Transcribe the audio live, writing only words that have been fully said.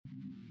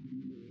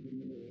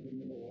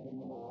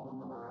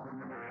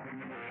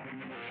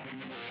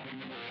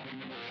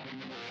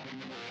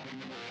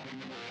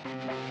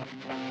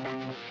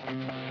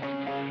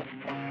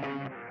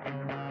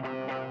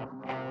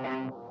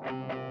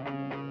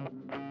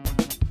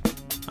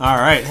All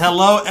right,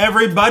 hello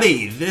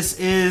everybody. This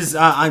is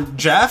I'm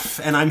Jeff,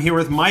 and I'm here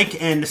with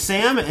Mike and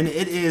Sam, and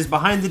it is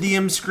Behind the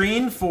DM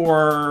screen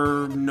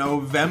for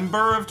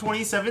November of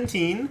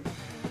 2017,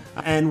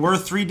 and we're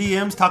three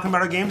DMs talking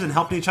about our games and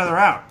helping each other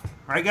out.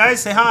 All right,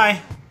 guys, say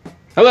hi.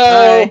 Hello.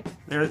 Hi.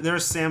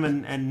 There's Sam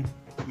and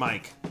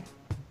Mike.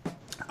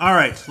 All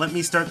right, let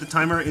me start the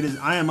timer.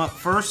 I am up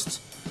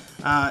first.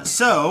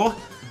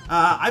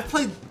 I've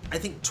played, I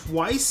think,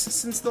 twice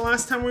since the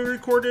last time we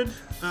recorded,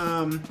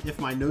 if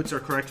my notes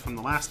are correct from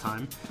the last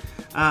time.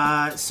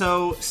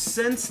 So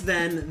since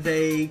then,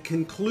 they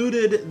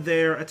concluded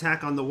their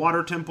attack on the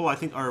Water Temple,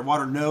 or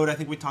Water Node. I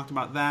think we talked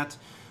about that.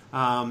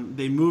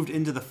 They moved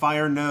into the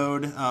Fire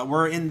Node.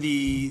 We're in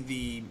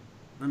the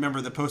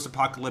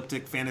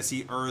post-apocalyptic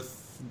fantasy Earth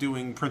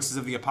doing Princes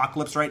of the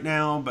Apocalypse right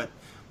now, but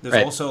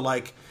there's also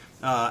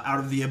Out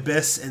of the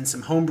Abyss and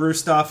some homebrew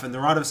stuff, and the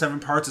Rod of Seven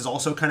Parts is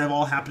also kind of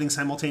all happening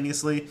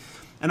simultaneously.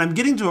 And I'm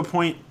getting to a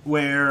point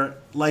where,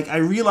 I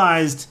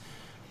realized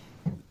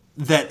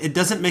that it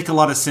doesn't make a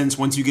lot of sense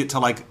once you get to,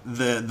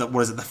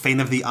 the Fane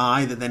of the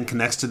Eye that then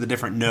connects to the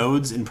different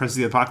nodes in Prince of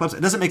the Apocalypse.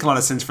 It doesn't make a lot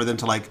of sense for them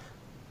to,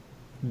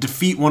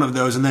 defeat one of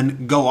those and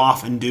then go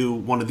off and do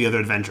one of the other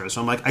adventures.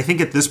 So I'm I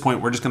think at this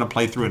point we're just going to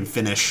play through and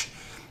finish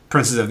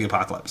Princes of the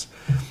Apocalypse.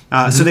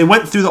 So they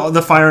went through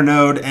the Fire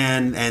Node,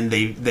 and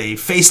they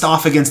faced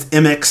off against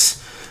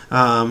Imix,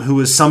 who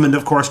was summoned,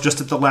 of course, just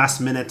at the last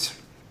minute.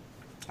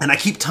 And I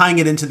keep tying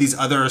it into these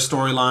other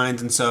storylines,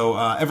 and so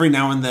every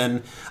now and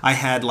then I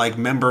had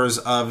members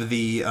of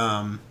the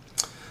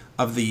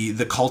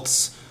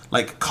cults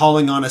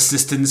calling on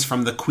assistance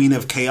from the Queen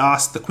of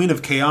Chaos. The Queen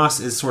of Chaos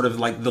is sort of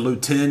the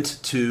lieutenant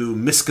to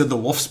Miska the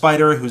Wolf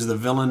Spider, who's the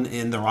villain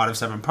in the Rod of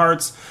Seven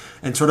Parts.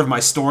 And sort of my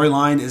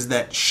storyline is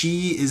that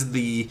she is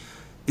the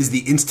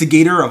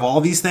instigator of all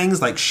these things.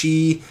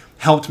 She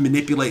helped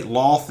manipulate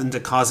Loth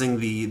into causing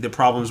the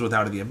problems with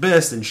Out of the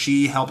Abyss, and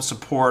she helped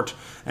support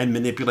and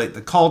manipulate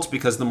the cults,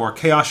 because the more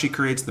chaos she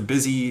creates, the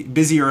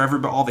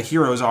busier all the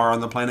heroes are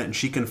on the planet, and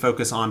she can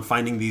focus on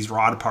finding these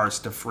rod parts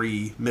to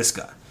free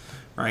Miska,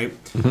 right?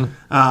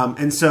 Mm-hmm.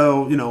 And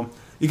so,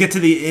 you get to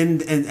the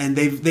end, and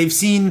they've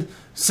seen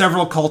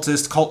several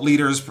cult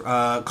leaders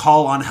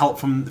call on help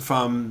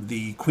from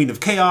the Queen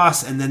of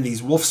Chaos, and then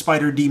these wolf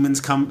spider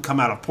demons come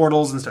out of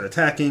portals and start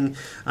attacking.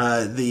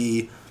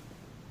 The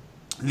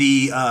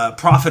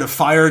Prophet of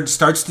Fire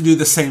starts to do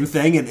the same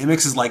thing, and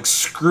Imix is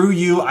screw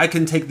you, I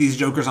can take these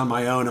jokers on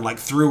my own, and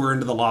threw her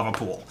into the lava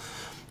pool,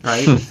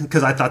 right?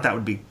 Because I thought that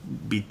would be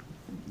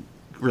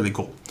really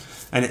cool.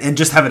 And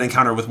just have an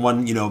encounter with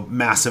one,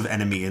 massive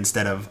enemy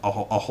instead of a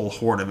whole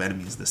horde of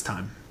enemies this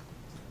time.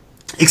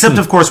 Except,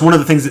 of course, one of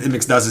the things that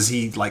Imix does is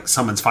he,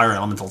 summons fire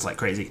elementals like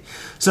crazy.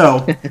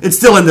 So, it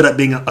still ended up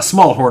being a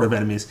small horde of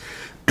enemies.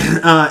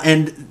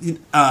 And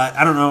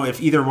I don't know if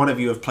either one of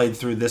you have played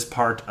through this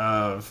part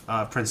of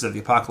Princes of the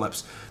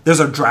Apocalypse. There's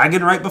a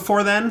dragon right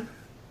before then.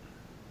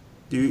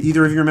 Do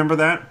either of you remember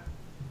that?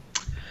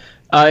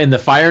 In the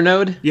Fire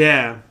Node?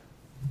 Yeah.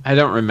 I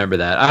don't remember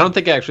that. I don't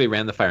think I actually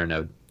ran the Fire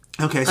Node.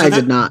 Okay, so I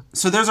did not.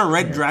 So there's a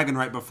red dragon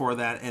right before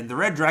that, and the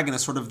red dragon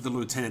is sort of the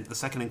lieutenant, the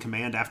second in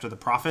command after the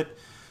prophet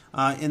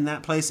in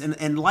that place.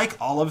 And like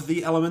all of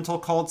the elemental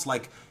cults,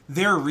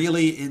 they're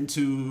really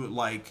into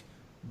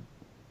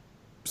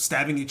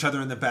stabbing each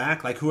other in the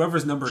back.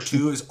 Whoever's number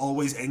 2 is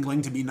always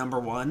angling to be number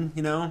 1,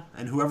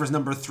 and whoever's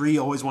number 3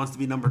 always wants to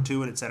be number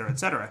 2, and et cetera, et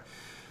cetera.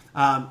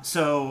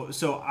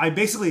 So I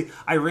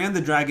ran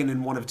the dragon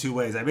in one of two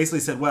ways. I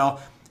basically said,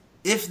 well,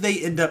 if they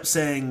end up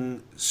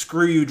saying,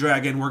 screw you,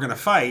 dragon, we're going to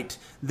fight,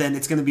 then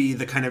it's going to be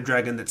the kind of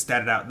dragon that's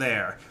statted out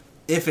there.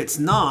 If it's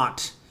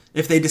not,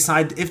 if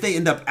they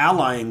end up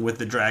allying with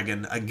the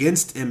dragon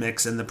against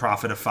Imix and the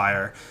Prophet of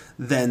Fire,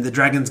 then the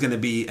dragon's going to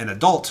be an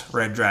adult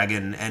red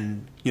dragon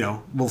and,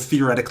 will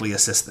theoretically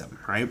assist them,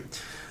 right?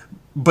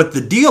 But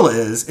the deal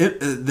is,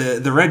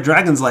 the red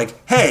dragon's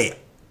hey,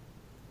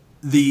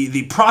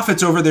 the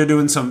prophet's over there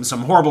doing some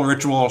horrible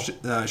ritual.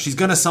 She's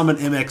going to summon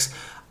Imix.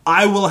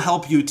 I will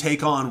help you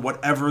take on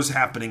whatever's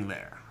happening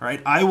there,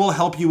 right? I will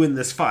help you in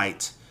this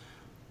fight,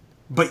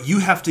 but you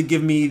have to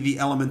give me the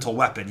elemental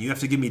weapon. You have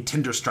to give me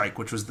Tinder Strike,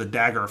 which was the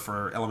dagger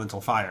for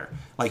elemental fire.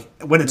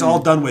 When it's all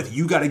done with,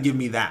 you got to give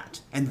me that.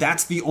 And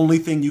that's the only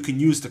thing you can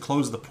use to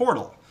close the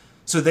portal.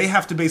 So they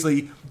have to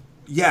basically,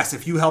 yes,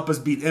 if you help us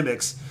beat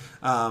Imix,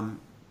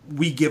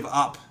 we give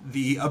up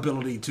the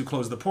ability to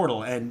close the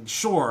portal. And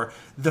sure,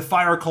 the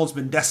fire cult's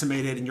been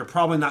decimated, and you're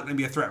probably not going to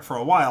be a threat for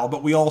a while,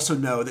 but we also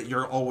know that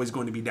you're always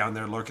going to be down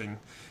there lurking,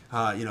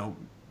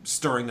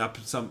 stirring up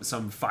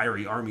some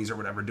fiery armies or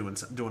whatever,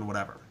 doing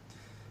whatever.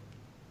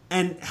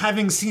 And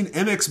having seen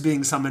Imix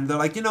being summoned, they're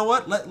like, you know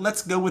what?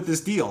 Let's go with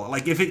this deal.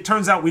 If it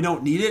turns out we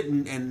don't need it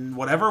and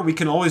whatever, we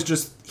can always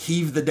just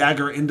heave the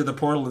dagger into the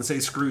portal and say,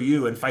 screw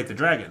you, and fight the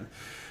dragon.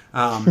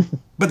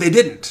 But But they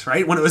didn't,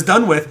 right? When it was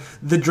done with,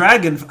 the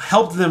dragon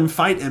helped them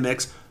fight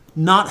Imix.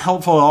 Not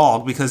helpful at all,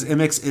 because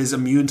Imix is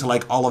immune to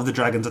like all of the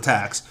dragon's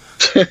attacks.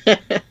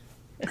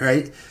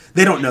 Right?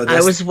 They don't know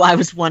this. I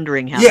was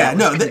wondering how. Yeah,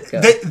 no,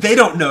 they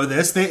don't know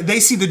this. They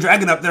see the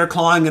dragon up there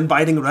clawing and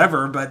biting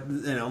whatever, but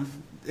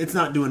it's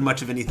not doing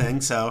much of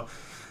anything. So,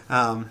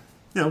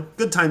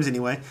 good times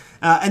anyway.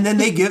 And then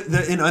they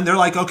and they're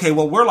like, okay,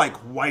 well, we're like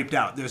wiped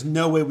out. There's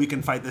no way we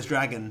can fight this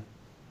dragon.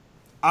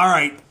 All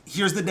right,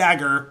 here's the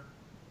dagger.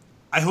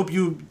 I hope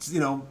you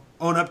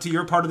own up to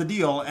your part of the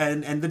deal,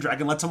 and the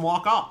dragon lets them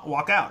walk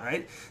out,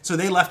 right? So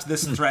they left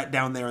this threat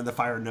down there in the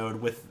fire node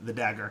with the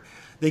dagger.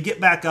 They get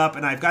back up,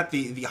 and I've got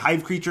the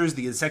hive creatures,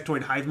 the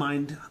insectoid hive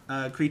mind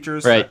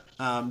creatures. Right.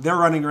 They're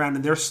running around,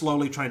 and they're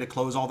slowly trying to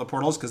close all the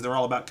portals, because they're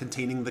all about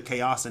containing the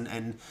chaos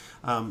and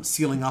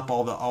sealing up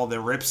all the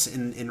rips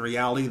in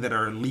reality that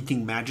are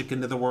leaking magic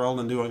into the world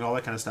and doing all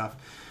that kind of stuff.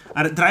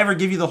 Did I ever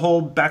give you the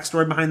whole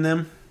backstory behind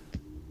them?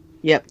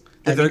 Yep.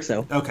 I think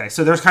so. Okay,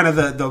 so there's kind of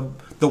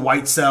the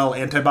white cell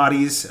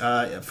antibodies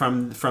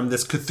from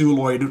this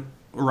Cthulhuoid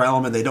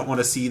realm, and they don't want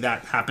to see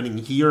that happening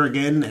here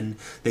again, and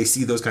they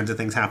see those kinds of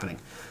things happening.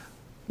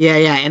 Yeah,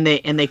 and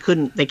they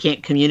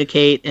can't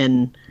communicate,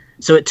 and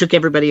so it took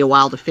everybody a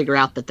while to figure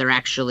out that they're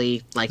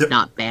actually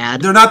not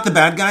bad. They're not the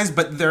bad guys,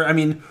 but they're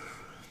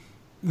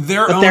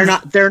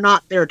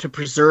not there to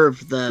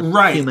preserve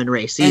the human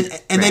race either.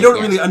 And they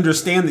don't really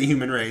understand the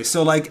human race.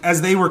 So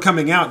as they were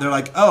coming out, they're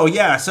like, oh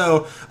yeah,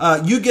 so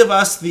you give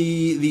us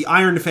the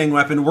Iron Fang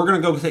weapon, we're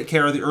going to go take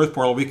care of the Earth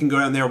portal. We can go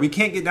down there. We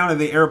can't get down to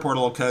the air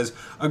portal because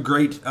a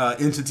great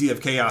entity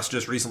of chaos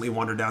just recently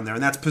wandered down there,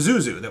 and that's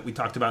Pazuzu that we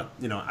talked about,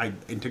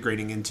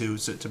 integrating into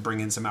to bring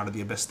in some Out of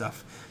the Abyss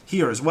stuff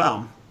here as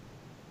well.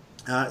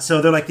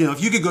 So they're like,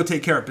 if you could go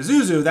take care of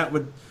Pazuzu, that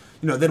would...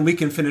 then we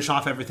can finish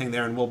off everything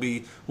there, and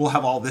we'll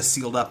have all this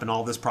sealed up and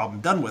all this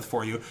problem done with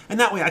for you. And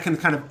that way I can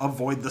kind of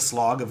avoid the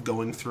slog of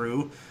going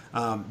through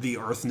the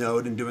Earth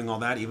node and doing all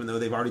that, even though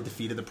they've already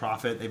defeated the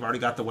Prophet. They've already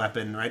got the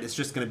weapon, right? It's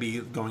just going to be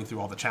going through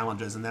all the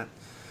challenges, and that,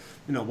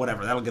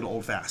 whatever. That'll get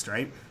old fast,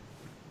 right?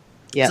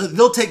 Yeah. So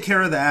they'll take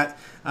care of that.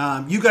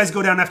 You guys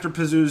go down after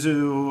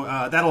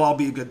Pazuzu. That'll all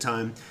be a good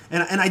time.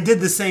 And I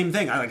did the same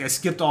thing. I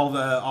skipped all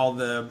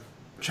the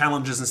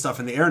challenges and stuff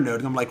in the air node,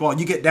 and I'm like, well,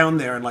 you get down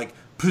there and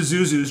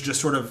Pazuzu's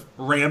just sort of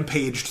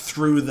rampaged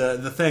through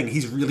the thing.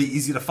 He's really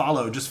easy to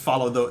follow. Just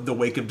follow the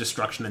wake of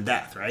destruction and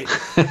death, right?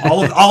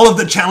 all of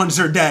the challenges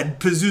are dead.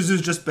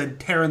 Pazuzu's just been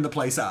tearing the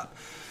place up.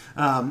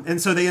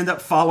 And so they end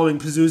up following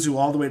Pazuzu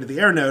all the way to the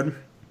air node.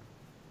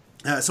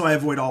 So I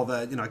avoid all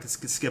the, I can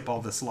skip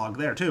all the slog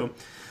there too.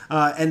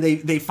 And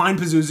they find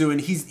Pazuzu,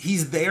 and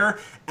he's there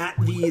at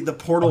the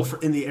portal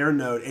in the air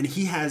node, and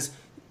he has,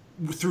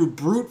 through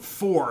brute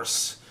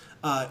force,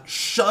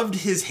 shoved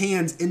his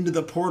hands into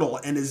the portal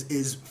and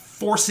is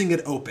forcing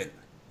it open,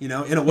 in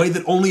a way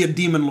that only a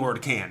demon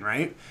lord can,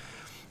 right?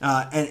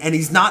 And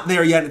he's not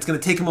there yet. It's going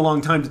to take him a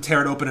long time to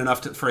tear it open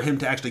enough for him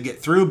to actually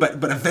get through, but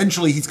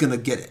eventually he's going to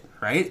get it,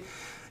 right?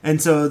 And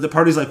so the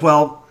party's like,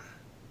 well,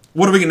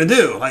 what are we going to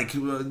do? I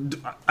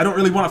don't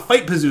really want to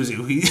fight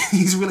Pazuzu.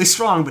 He's really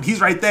strong, but he's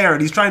right there,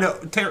 and he's trying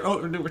to tear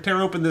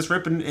open this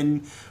rip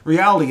in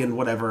reality and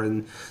whatever.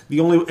 And the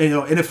only,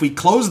 and if we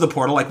close the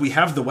portal, we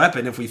have the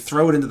weapon, if we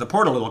throw it into the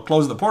portal, it'll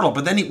close the portal.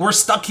 But then we're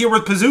stuck here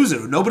with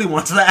Pazuzu. Nobody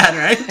wants that,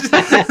 right?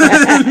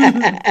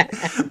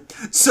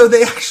 So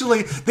they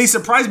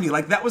surprised me.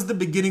 That was the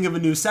beginning of a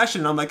new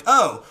session. And I'm like,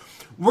 oh,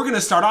 we're going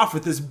to start off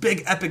with this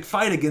big epic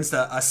fight against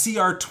a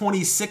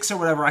CR26 or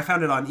whatever. I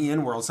found it on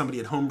EN World. Somebody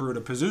had homebrewed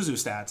a Pazuzu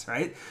stats,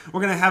 right? We're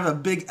going to have a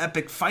big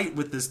epic fight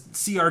with this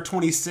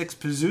CR26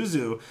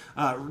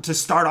 Pazuzu to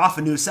start off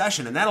a new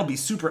session, and that'll be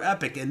super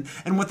epic.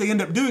 And what they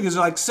end up doing is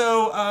they're like,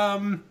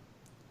 so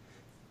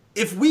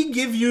if we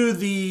give you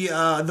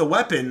the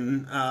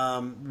weapon,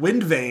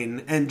 Wind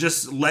Vein, and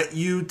just let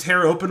you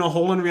tear open a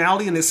hole in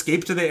reality and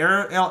escape to the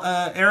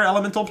air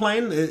elemental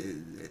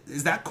plane,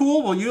 is that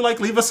cool? Will you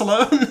leave us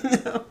alone?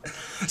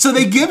 So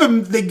they give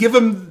him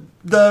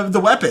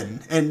the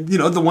weapon, and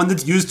the one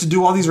that's used to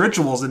do all these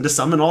rituals and to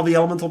summon all the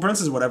elemental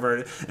princes, whatever.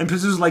 And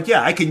Pazuzu's like,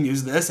 yeah, I can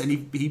use this, and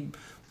he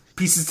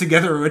pieces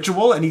together a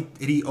ritual, and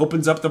he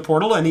opens up the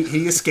portal, and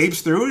he escapes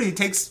through, and he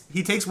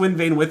takes Wind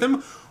Vein with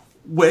him,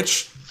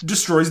 which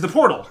destroys the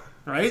portal,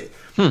 right?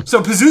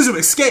 So Pazuzu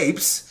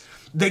escapes.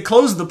 They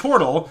close the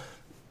portal.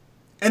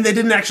 And they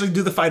didn't actually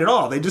do the fight at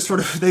all. They just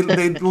they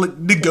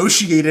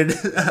negotiated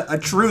a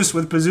truce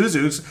with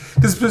Pazuzu,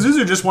 because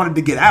Pazuzu just wanted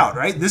to get out,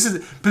 right?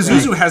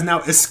 Pazuzu has now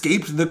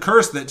escaped the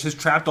curse that has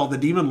trapped all the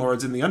demon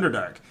lords in the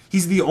Underdark.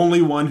 He's the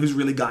only one who's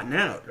really gotten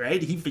out,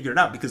 right? He figured it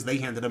out because they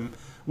handed him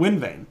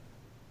Wind Vein.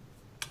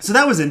 So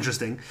that was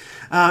interesting.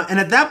 And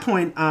at that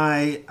point,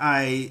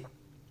 I'm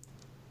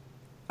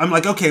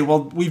like, okay,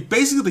 well, we've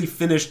basically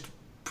finished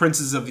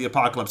Princes of the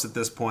Apocalypse at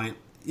this point,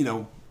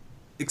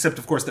 except,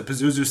 of course, that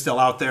Pazuzu's still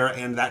out there,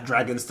 and that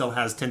dragon still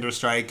has Tinder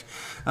Strike.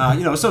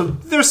 So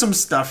there's some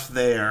stuff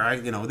there.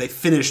 They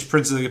finished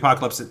Princes of the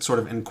Apocalypse, sort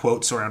of in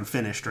quotes around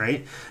finished,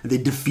 right? And they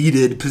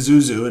defeated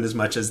Pazuzu in as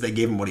much as they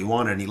gave him what he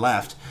wanted, and he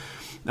left.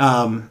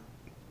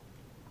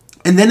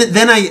 And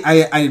then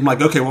I'm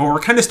like, okay, well, we're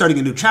kind of starting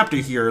a new chapter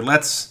here.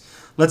 Let's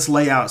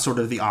lay out sort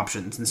of the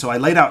options. And so I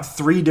laid out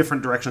 3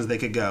 different directions they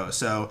could go.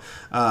 So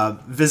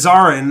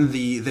Vizarin,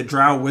 the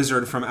drow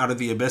wizard from Out of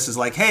the Abyss, is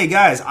like, hey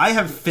guys, I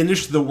have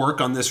finished the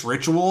work on this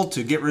ritual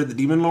to get rid of the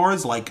demon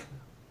lords like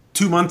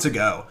 2 months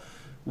ago.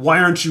 Why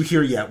aren't you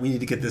here yet? We need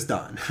to get this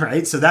done,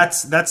 right? So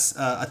that's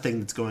a thing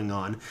that's going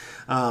on.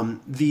 I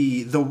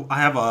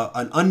have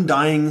an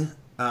undying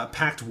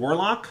pact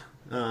warlock.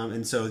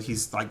 And so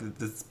he's like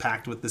this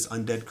pact with this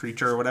undead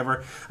creature or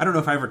whatever. I don't know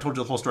if I ever told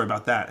you the whole story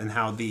about that and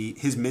how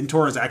his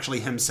mentor is actually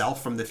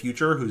himself from the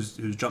future who's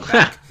jumped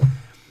back.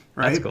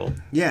 Right? That's cool.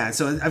 Yeah,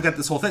 so I've got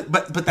this whole thing.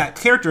 But that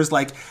character is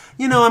like,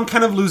 I'm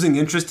kind of losing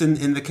interest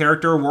in the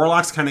character.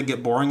 Warlocks kind of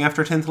get boring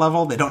after 10th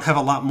level. They don't have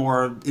a lot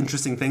more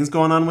interesting things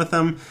going on with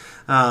them.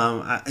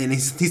 And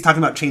he's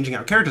talking about changing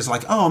out characters.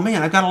 Like, oh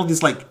man, I've got all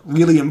these like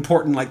really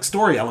important like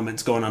story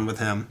elements going on with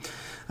him.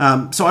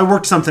 So I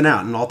worked something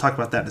out, and I'll talk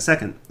about that in a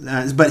second.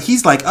 But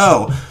he's like, 2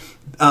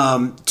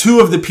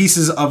 of the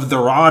pieces of the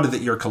rod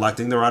that you're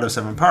collecting, the Rod of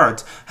 7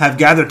 Parts, have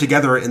gathered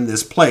together in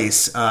this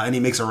place. And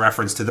he makes a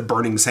reference to the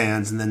burning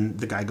sands, and then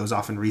the character goes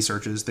off and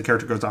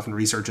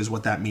researches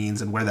what that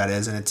means and where that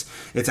is. And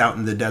it's out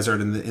in the desert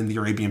in the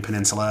Arabian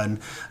Peninsula. And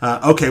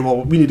okay,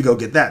 well, we need to go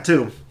get that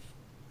too.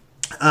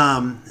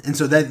 And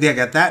so they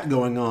got that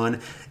going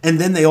on.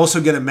 And then they also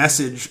get a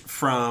message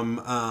from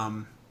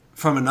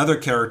another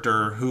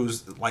character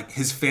who's like,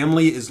 his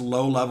family is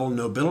low-level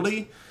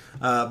nobility,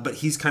 but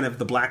he's kind of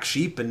the black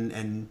sheep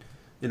and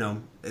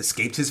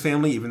escaped his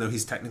family, even though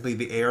he's technically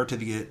the heir to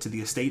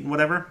the estate and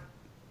whatever.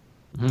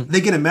 Mm-hmm.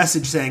 They get a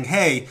message saying,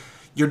 hey,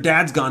 your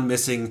dad's gone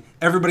missing.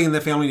 Everybody in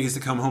the family needs to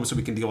come home so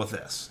we can deal with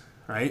this,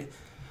 right?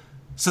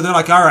 So they're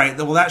like, all right,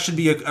 well, that should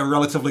be a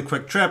relatively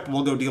quick trip.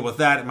 We'll go deal with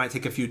that. It might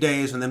take a few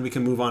days, and then we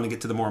can move on and get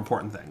to the more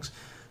important things.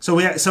 So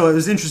it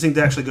was interesting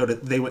to actually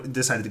they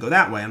decided to go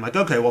that way. I'm like,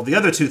 okay, well, the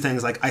other 2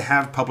 things, like I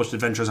have published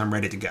adventures, I'm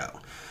ready to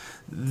go.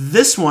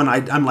 This one,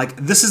 I'm like,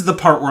 this is the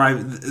part where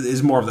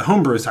is more of the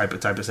homebrew type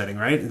of setting,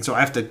 right? And so I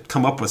have to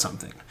come up with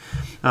something.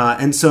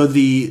 And so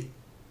the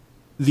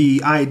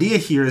idea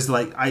here is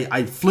like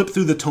I flip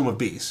through the Tome of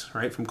Beasts,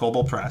 right, from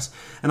Kobold Press,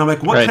 and I'm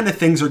like, what kind of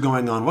things are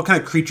going on? What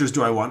kind of creatures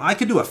do I want? I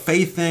could do a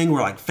Fae thing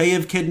where like Fae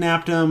have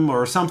kidnapped him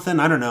or something.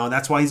 I don't know.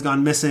 That's why he's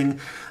gone missing.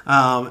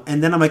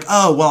 And then I'm like,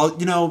 oh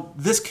well,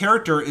 this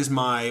character is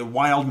my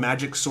wild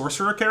magic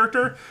sorcerer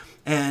character.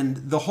 And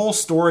the whole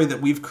story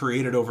that we've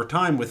created over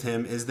time with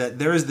him is that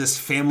there is this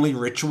family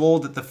ritual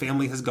that the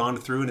family has gone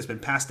through and it's been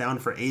passed down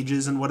for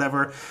ages and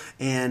whatever.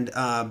 And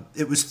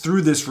it was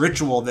through this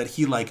ritual that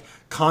he like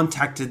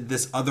contacted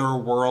this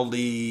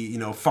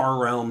otherworldly,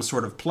 far realm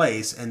sort of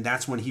place. And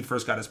that's when he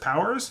first got his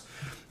powers.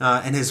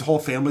 And his whole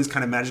family's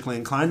kind of magically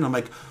inclined. And I'm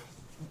like,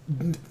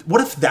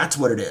 what if that's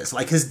what it is?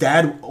 Like his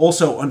dad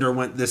also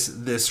underwent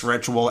this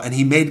ritual and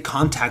he made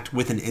contact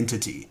with an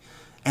entity.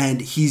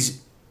 And he's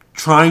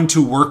trying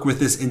to work with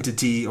this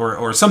entity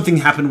or something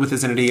happened with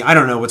this entity. I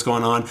don't know what's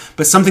going on,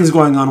 but something's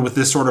going on with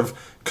this sort of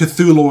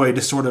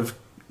Cthulhuoid sort of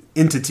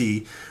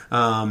entity.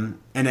 And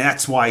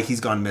that's why he's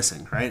gone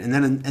missing. Right. And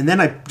then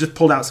I just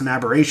pulled out some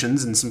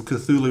aberrations and some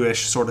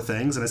Cthulhu-ish sort of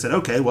things. And I said,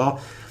 okay, well,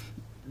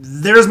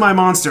 there's my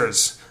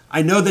monsters.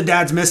 I know the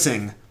dad's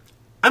missing.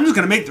 I'm just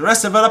going to make the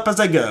rest of it up as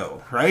I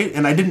go, right?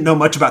 And I didn't know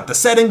much about the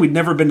setting. We'd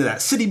never been to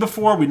that city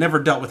before. We'd never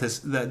dealt with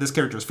this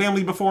character's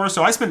family before.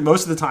 So I spent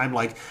most of the time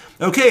like,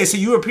 okay, so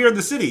you appear in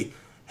the city.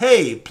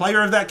 Hey,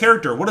 player of that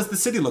character, what does the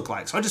city look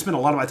like? So I just spent a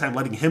lot of my time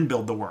letting him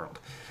build the world.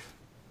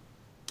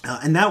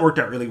 And that worked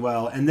out really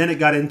well. And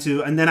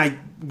then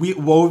we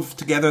wove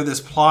together this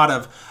plot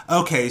of,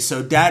 okay,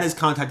 so dad has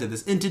contacted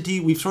this entity.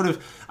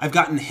 I've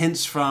gotten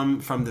hints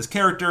from this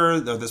character, or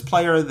this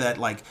player, that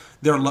like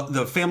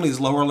the family is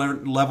lower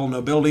level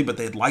nobility, but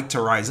they'd like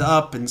to rise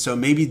up. And so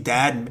maybe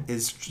dad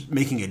is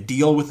making a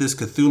deal with this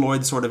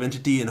Cthulhuoid sort of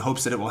entity in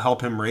hopes that it will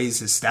help him raise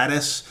his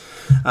status.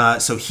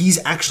 So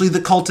he's actually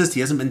the cultist. He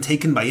hasn't been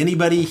taken by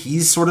anybody.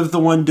 He's sort of the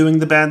one doing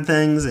the bad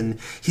things. And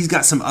he's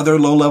got some other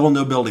low level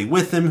nobility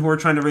with him who are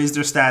trying to raise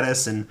their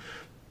status.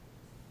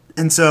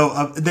 And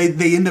so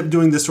they end up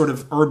doing this sort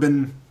of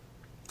urban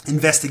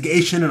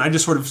investigation, and I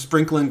just sort of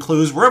sprinkle in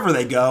clues wherever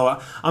they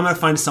go. I'm going to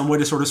find some way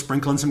to sort of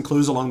sprinkle in some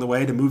clues along the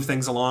way to move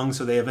things along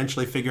so they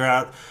eventually figure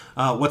out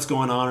what's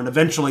going on. And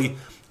eventually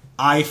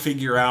I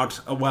figure out,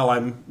 while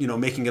I'm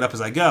making it up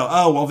as I go,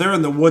 oh, well, they're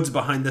in the woods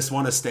behind this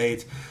one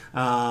estate,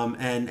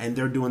 and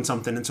they're doing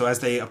something. And so as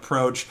they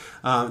approach,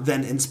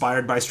 then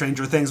inspired by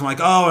Stranger Things, I'm like,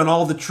 oh, and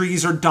all the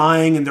trees are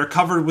dying, and they're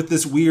covered with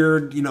this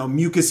weird,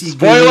 mucusy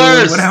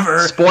spoilers, goo, whatever.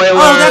 Spoilers.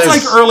 Oh, that's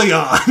like early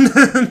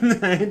on.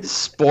 Right?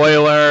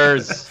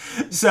 Spoilers.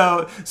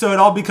 So it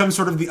all becomes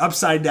sort of the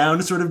upside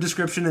down sort of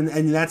description,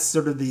 and that's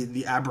sort of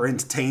the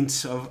aberrant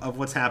taint of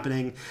what's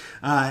happening.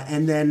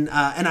 And then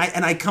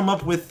I come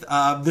up with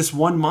this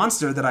one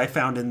monster that I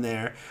found in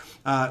there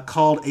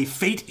called a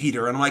Fate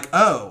Eater, and I'm like,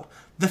 oh.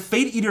 The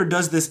Fate Eater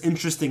does this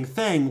interesting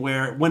thing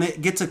where when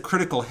it gets a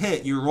critical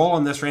hit, you roll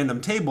on this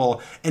random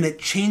table and it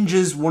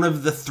changes one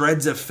of the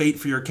threads of fate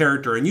for your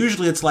character. And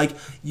usually it's like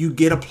you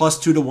get a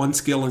 +2 to one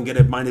skill and get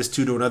a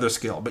 -2 to another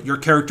skill. But your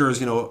character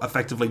is,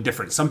 effectively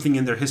different. Something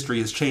in their history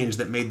has changed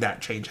that made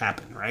that change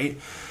happen, right?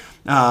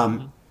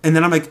 And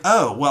then I'm like,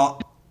 oh, well,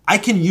 I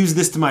can use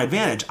this to my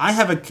advantage. I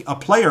have a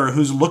player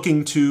who's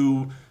looking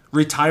to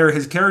retire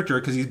his character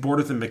because he's bored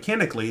with him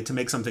mechanically to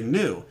make something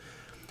new.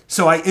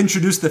 So I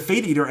introduced the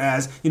Fate Eater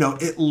as,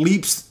 it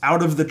leaps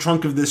out of the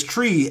trunk of this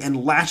tree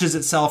and lashes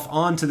itself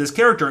onto this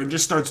character and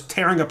just starts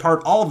tearing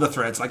apart all of the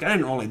threads. Like, I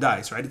didn't roll any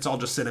dice, right? It's all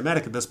just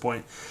cinematic at this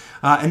point.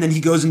 And then he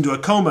goes into a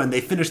coma and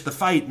they finish the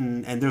fight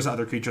and there's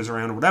other creatures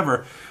around or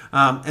whatever.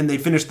 And they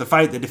finish the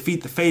fight, they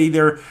defeat the Fate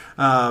Eater,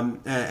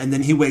 and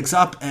then he wakes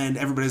up and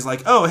everybody's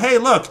like, oh, hey,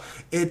 look,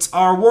 it's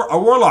our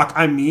warlock.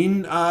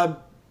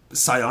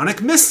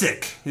 Psionic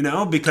Mystic,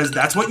 because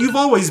that's what you've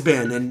always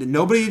been, and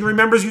nobody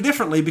remembers you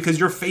differently because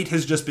your fate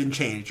has just been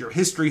changed. Your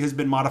history has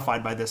been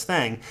modified by this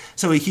thing.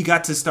 So he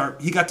got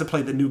to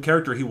play the new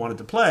character he wanted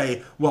to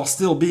play while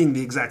still being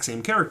the exact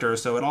same character,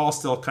 so it all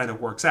still kind of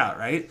works out,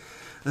 right?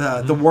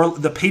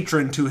 The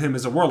patron to him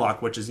is a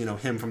warlock, which is,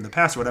 him from the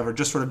past or whatever,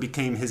 just sort of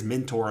became his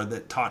mentor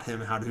that taught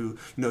him how to,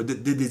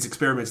 did these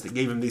experiments that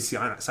gave him these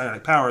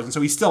psionic powers. And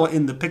so he's still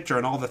in the picture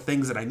and all the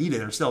things that I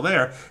needed are still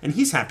there, and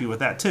he's happy with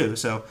that too.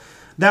 So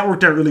that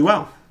worked out really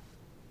well.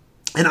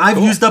 And I've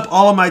used up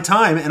all of my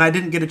time, and I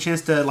didn't get a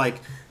chance to,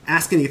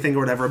 ask anything or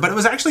whatever. But it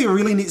was actually a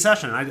really neat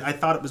session. I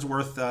thought it was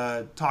worth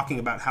talking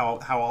about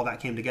how all that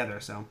came together.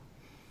 So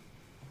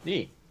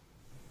neat.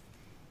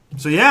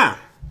 So, yeah,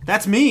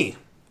 that's me.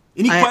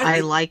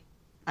 I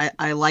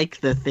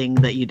like the thing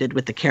that you did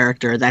with the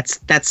character.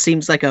 That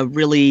seems like a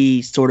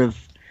really sort of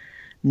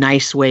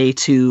nice way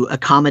to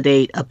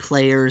accommodate a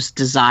player's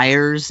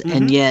desires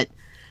and yet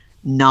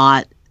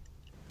not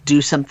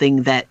do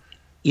something that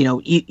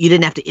you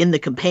didn't have to end the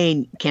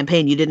campaign.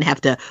 You didn't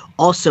have to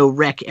also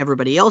wreck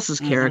everybody else's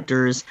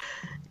characters,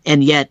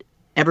 and yet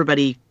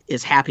everybody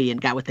is happy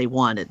and got what they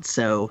wanted.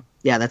 So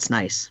yeah, that's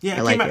nice.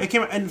 Yeah, it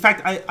came out. In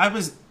fact, I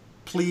was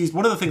pleased.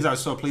 One of the things I was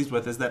so pleased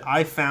with is that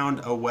I found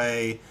a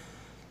way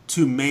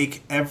to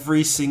make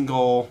every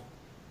single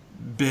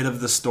bit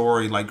of the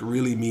story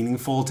really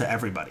meaningful to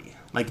everybody.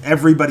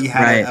 Everybody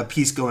had a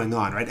piece going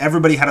on, right?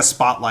 Everybody had a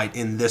spotlight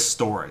in this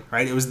story,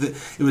 right? It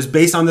was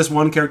based on this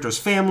one character's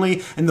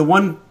family, and the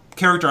one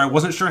character I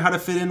wasn't sure how to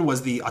fit in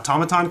was the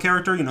automaton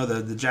character,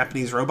 the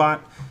Japanese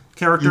robot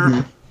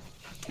character.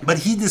 But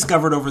he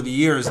discovered over the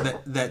years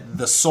that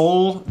the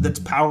soul that's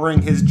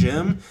powering his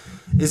gym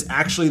is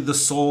actually the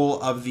soul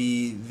of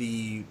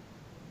the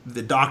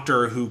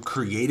doctor who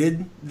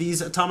created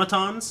these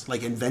automatons,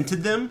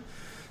 invented them.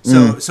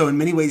 So in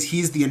many ways,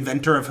 he's the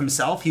inventor of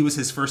himself. He was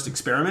his first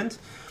experiment,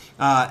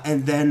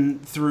 and then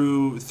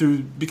through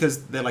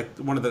because they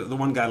the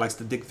one guy likes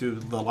to dig through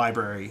the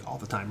library all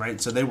the time, right?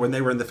 So when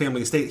they were in the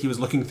family estate, he was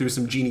looking through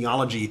some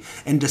genealogy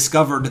and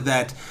discovered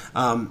that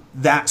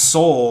that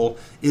soul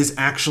is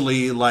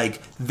actually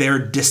their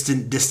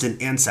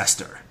distant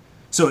ancestor.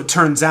 So it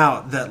turns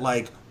out that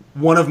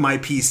one of my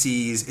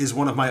PCs is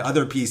one of my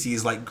other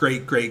PCs,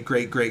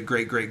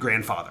 great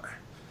grandfather.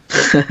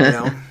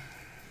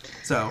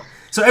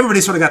 So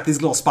everybody sort of got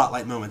these little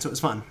spotlight moments. It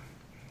was fun.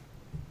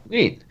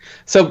 Neat.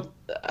 So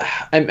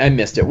I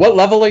missed it. What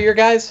level are your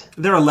guys?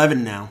 They're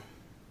 11 now.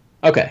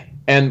 Okay.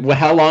 And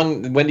how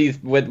long?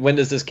 When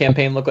does this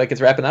campaign look like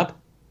it's wrapping up?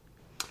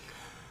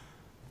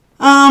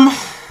 I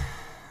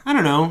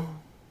don't know.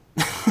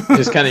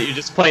 You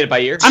just playing it by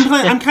ear.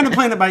 I'm kind of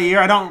playing it by ear.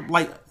 I don't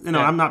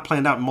I'm not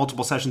planned out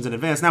multiple sessions in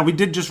advance. Now we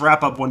did just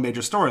wrap up one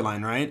major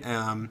storyline, right?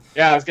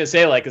 Yeah, I was gonna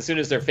say as soon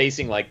as they're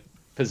facing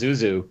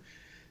Pazuzu.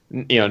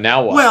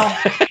 Now what? Well,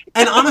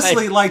 and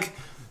honestly,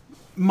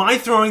 my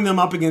throwing them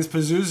up against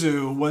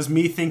Pazuzu was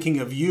me thinking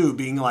of you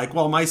being my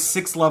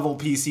 6th level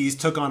PCs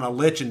took on a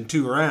Lich in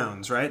 2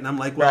 rounds, right? And I'm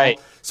right.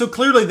 So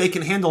clearly they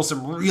can handle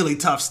some really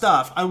tough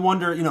stuff. I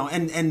wonder,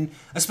 and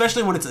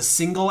especially when it's a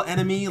single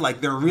enemy,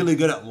 they're really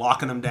good at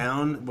locking them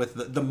down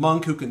with the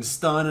monk who can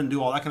stun and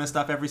do all that kind of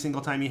stuff every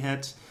single time he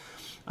hits.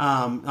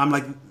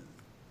 I'm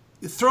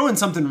throw in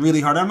something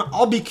really hard.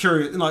 I'll be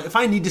curious, if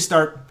I need to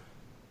start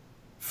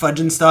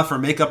fudging stuff or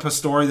make up a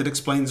story that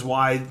explains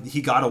why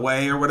he got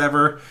away or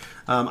whatever,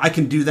 I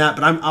can do that,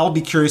 but I'll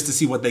be curious to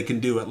see what they can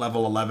do at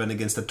level 11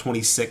 against a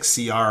 26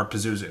 CR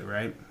Pazuzu,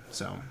 right?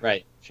 So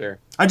right, sure.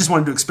 I just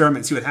wanted to experiment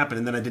and see what happened,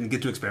 and then I didn't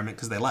get to experiment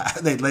because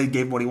they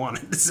gave what he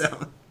wanted.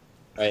 So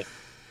right.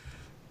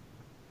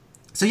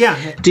 So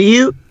yeah. Do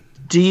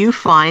you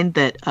find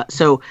that?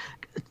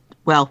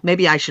 Well,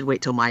 maybe I should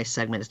wait till my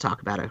segment to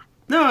talk about it.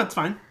 No, it's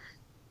fine.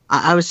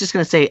 I was just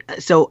going to say,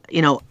 so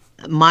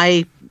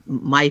my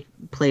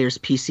players'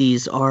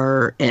 PCs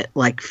are at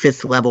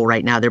 5th level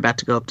right now. They're about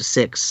to go up to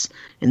 6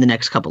 in the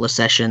next couple of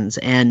sessions,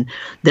 and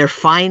they're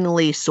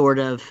finally sort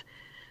of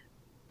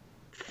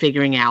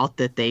figuring out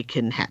that they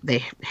can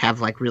they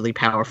have really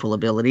powerful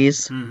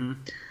abilities.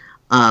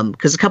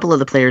 because a couple of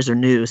the players are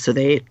new, so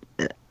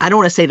I don't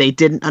want to say they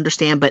didn't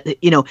understand, but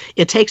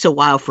it takes a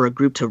while for a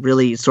group to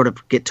really sort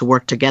of get to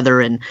work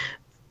together and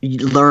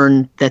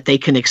learn that they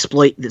can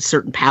exploit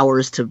certain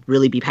powers to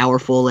really be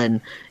powerful and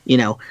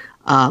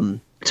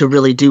to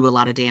really do a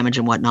lot of damage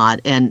and whatnot,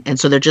 and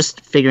so they're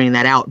just figuring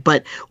that out.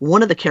 But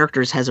one of the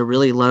characters has a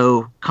really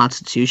low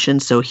constitution,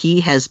 so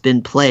he has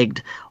been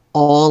plagued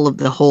all of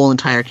the whole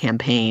entire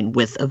campaign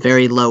with a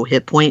very low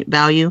hit point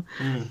value,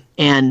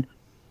 and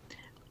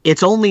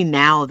it's only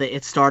now that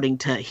it's starting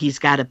to, he's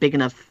got a big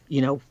enough,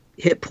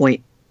 hit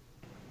point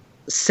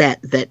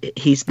set that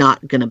he's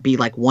not going to be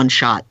like one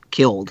shot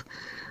killed.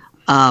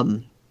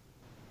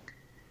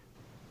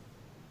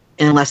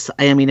 Unless,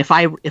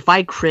 if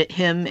I crit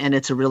him and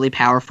it's a really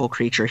powerful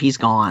creature, he's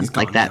gone.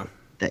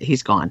 That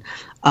he's gone.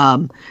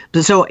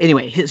 But so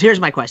anyway, here's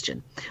my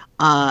question,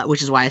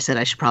 which is why I said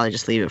I should probably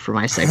just leave it for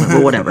my segment,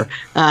 but whatever.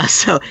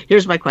 So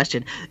here's my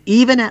question.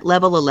 Even at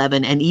level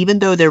 11, and even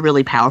though they're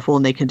really powerful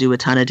and they can do a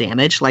ton of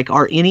damage, like,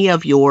 are any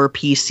of your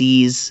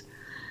PCs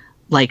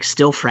like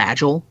still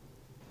fragile?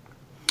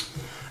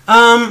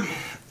 So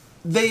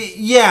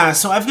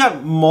I've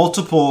got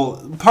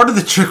multiple. Part of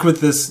the trick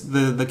with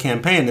the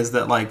campaign is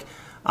that, like,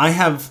 I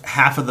have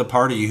half of the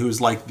party who's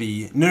like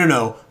the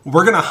no,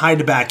 we're gonna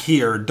hide back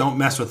here, don't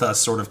mess with us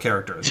sort of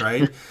characters,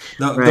 right?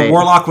 The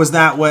warlock was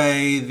that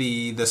way,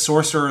 the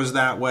sorcerer is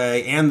that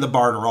way, and the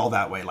bard are all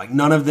that way. Like,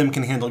 none of them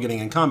can handle getting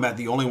in combat.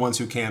 The only ones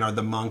who can are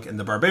the monk and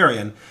the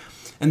barbarian.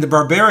 And the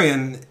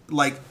barbarian,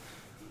 like,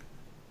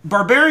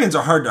 barbarians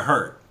are hard to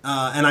hurt.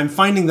 And I'm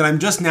finding that I'm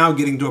just now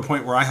getting to a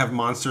point where I have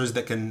monsters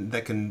that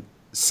can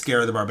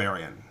scare the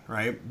barbarian,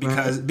 right?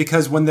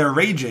 Because when they're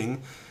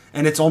raging,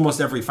 and it's almost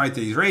every fight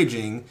that he's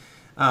raging,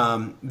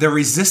 they're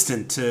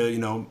resistant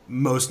to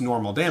most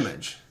normal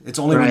damage. It's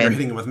only when you're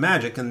hitting them with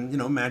magic, and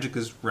magic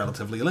is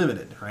relatively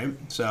limited, right?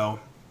 So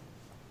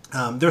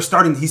he's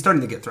starting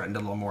to get threatened a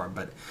little more,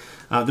 but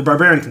the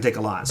barbarian can take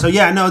a lot. So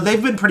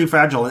they've been pretty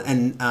fragile,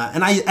 and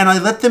I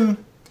let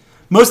them.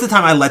 Most of the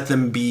time, I let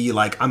them be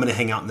like, I'm going to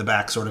hang out in the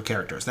back sort of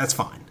characters. That's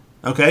fine.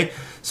 Okay?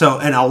 So,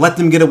 and I'll let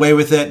them get away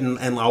with it, and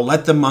I'll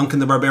let the monk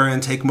and the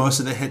barbarian take most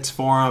of the hits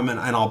for them, and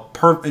I'm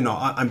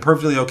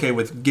perfectly okay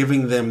with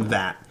giving them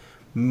that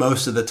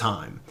most of the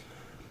time.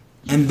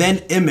 And then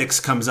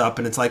Imix comes up,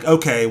 and it's like,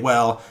 okay,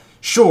 well,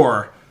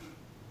 sure,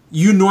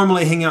 you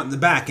normally hang out in the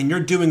back, and you're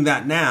doing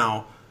that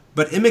now,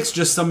 but Imix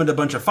just summoned a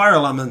bunch of fire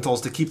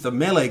elementals to keep the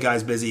melee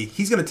guys busy.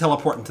 He's going to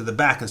teleport into the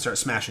back and start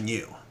smashing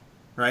you.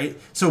 Right?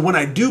 So when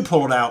I do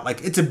pull it out,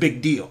 like, it's a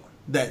big deal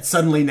that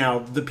suddenly now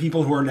the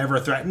people who are never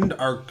threatened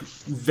are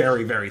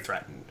very, very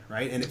threatened,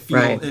 right? And it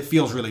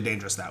feels really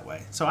dangerous that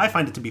way. So I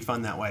find it to be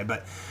fun that way,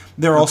 but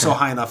they're also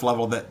high enough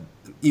level that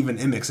even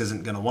Imix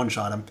isn't going to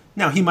one-shot him.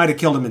 Now, he might have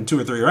killed him in 2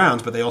 or 3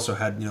 rounds, but they also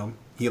had,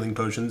 healing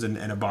potions and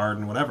a bard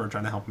and whatever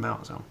trying to help him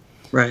out. So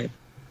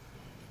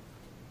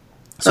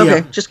So,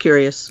 okay, just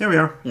curious. There we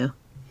are. Yeah.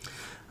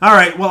 All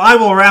right, well, I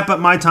will wrap up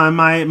my time.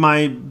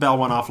 My bell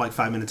went off like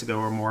 5 minutes ago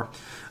or more.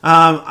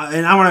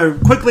 And I want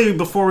to quickly,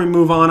 before we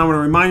move on, I want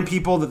to remind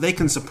people that they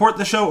can support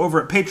the show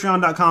over at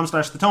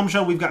patreon.com/The Tome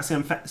Show. We've got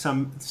some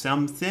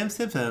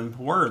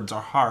words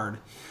are hard.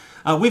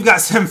 We've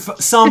got some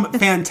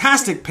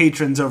fantastic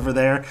patrons over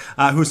there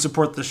who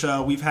support the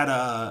show. We've had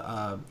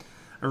a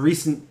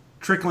recent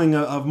trickling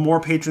of more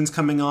patrons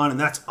coming on, and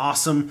that's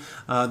awesome.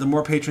 The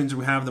more patrons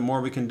we have, the more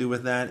we can do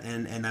with that,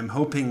 and I'm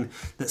hoping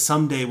that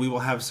someday we will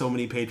have so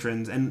many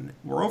patrons, and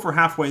we're over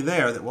halfway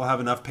there, that we'll have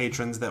enough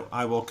patrons that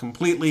I will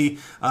completely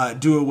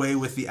do away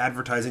with the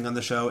advertising on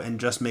the show and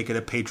just make it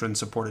a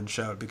patron-supported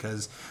show,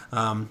 because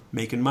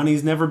making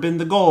money's never been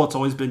the goal. It's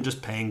always been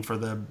just paying for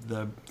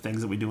the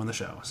things that we do on the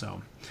show.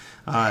 So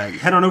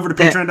head on over to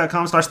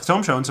patreon.com/The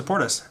Tome Show and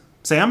support us.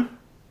 Sam?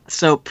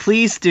 So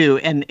please do.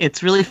 And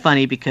it's really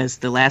funny because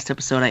the last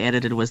episode I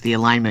edited was the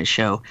alignment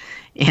show.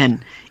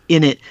 And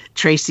in it,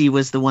 Tracy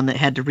was the one that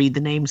had to read the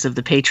names of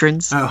the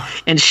patrons. Oh.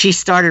 And she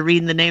started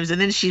reading the names.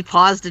 And then she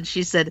paused and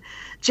she said,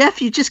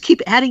 Jeff, you just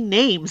keep adding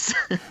names.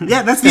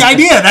 Yeah, that's the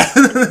idea.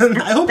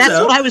 I hope that's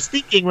what I was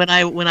thinking when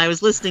I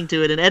was listening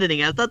to it and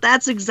editing. I thought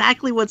that's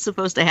exactly what's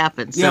supposed to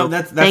happen. So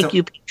thank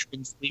you,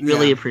 patrons. We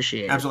really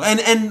appreciate it.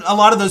 Absolutely. And a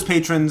lot of those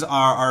patrons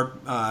are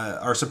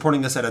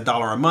supporting us at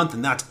 $1 a month,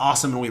 and that's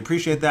awesome, and we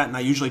appreciate that. And I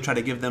usually try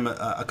to give them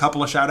a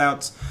couple of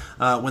shout-outs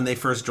when they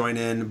first join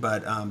in.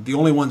 But the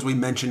only ones we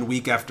mention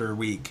week after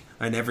week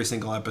in every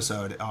single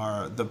episode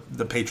are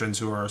the patrons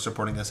who are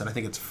supporting us, and I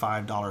think it's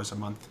 $5 a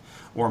month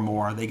or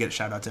more. They get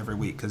shout outs every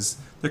week because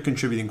they're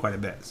contributing quite a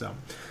bit. So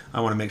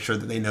I want to make sure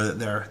that they know that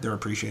they're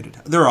appreciated.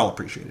 They're all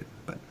appreciated,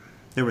 but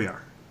there we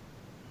are.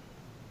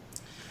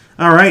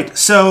 All right,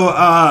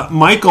 so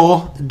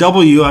Michael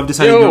W. I've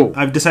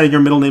decided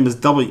your middle name is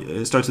W.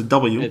 It starts with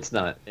W. It's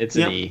not. It's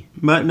an E.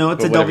 But no,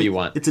 it's a whatever W. You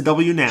want. It's a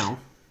W now.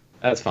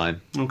 That's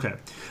fine. Okay.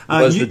 What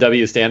does the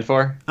W stand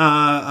for?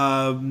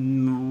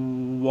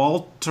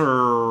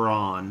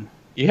 Walteron.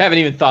 You haven't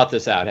even thought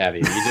this out, have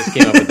you? You just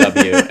came up with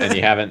W,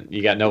 and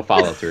you got no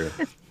follow through.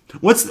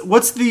 What's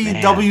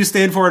the W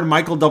stand for in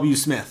Michael W.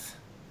 Smith?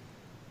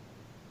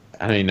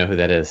 I don't even know who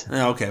that is.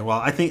 Okay, well,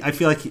 I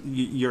feel like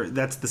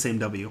that's the same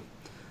W.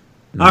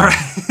 All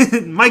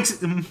right,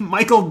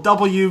 Michael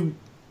W.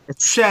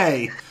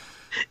 Shea.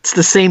 It's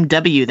the same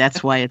W.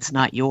 That's why it's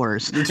not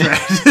yours. That's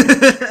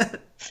right.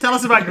 Tell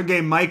us about your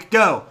game, Mike.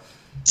 Go.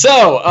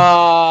 So,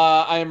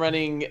 I am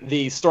running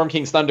the Storm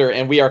King's Thunder,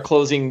 and we are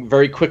closing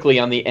very quickly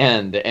on the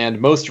end. And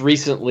most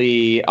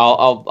recently,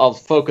 I'll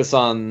focus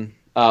on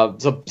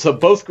so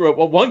both group.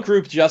 Well, one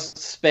group just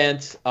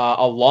spent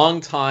a long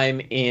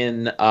time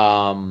in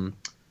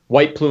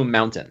White Plume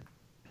Mountain.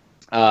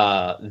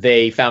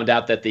 They found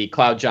out that the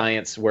Cloud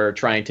Giants were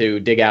trying to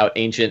dig out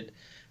ancient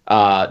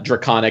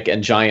draconic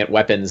and giant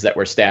weapons that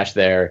were stashed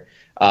there.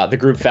 The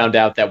group found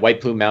out that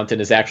White Plume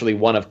Mountain is actually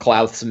one of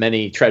Klauth's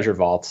many treasure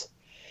vaults.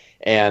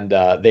 And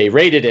they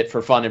raided it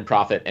for fun and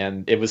profit.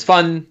 And it was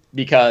fun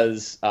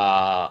because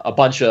a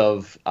bunch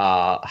of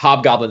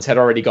hobgoblins had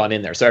already gone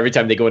in there. So every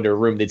time they go into a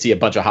room, they'd see a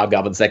bunch of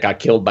hobgoblins that got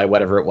killed by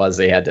whatever it was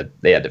they had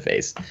to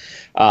face.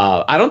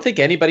 I don't think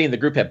anybody in the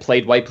group had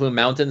played White Plume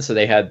Mountain, so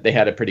they had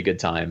a pretty good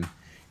time.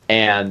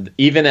 And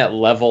even at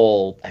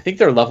level, I think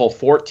they're level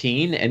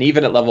 14, and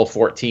even at level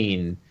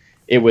 14,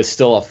 it was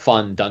still a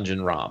fun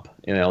dungeon romp.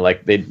 You know,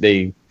 like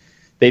they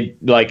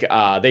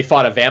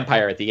fought a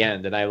vampire at the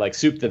end, and I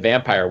souped the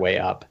vampire way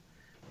up.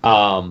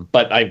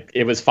 But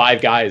it was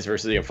 5 guys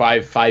versus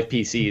five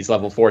PCs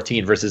level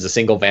 14 versus a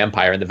single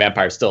vampire, and the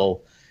vampire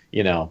still,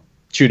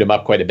 chewed him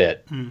up quite a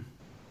bit.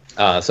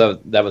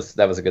 So that was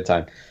a good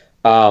time.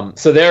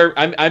 So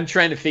I'm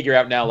trying to figure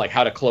out now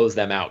how to close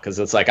them out, because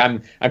it's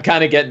I'm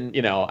kind of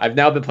getting, I've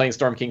now been playing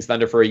Storm King's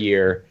Thunder for a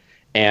year,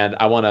 and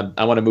I want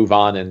to move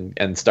on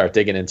and start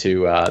digging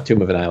into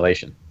Tomb of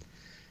Annihilation.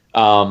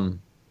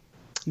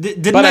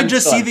 Didn't I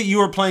just see that you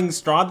were playing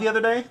Strahd the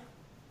other day?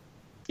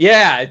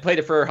 Yeah, I played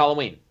it for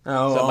Halloween.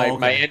 Oh, so okay.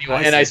 my annual,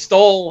 and I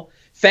stole.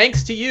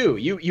 Thanks to you,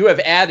 you have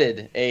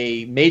added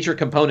a major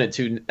component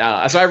to.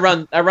 So I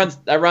run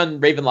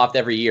Ravenloft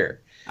every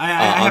year. I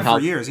have for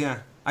years. Yeah,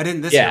 I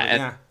didn't this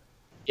year.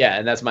 Yeah,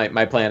 and that's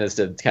my plan is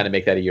to kind of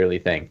make that a yearly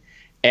thing.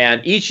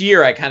 And each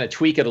year I kind of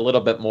tweak it a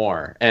little bit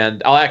more.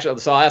 And I'll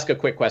ask a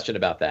quick question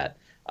about that.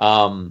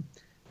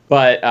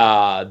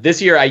 But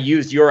this year I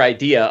used your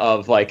idea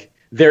of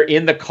they're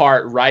in the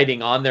cart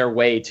riding on their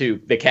way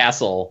to the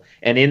castle,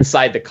 and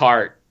inside the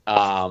cart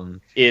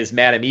is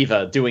Madame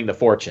Eva doing the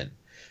fortune.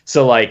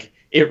 So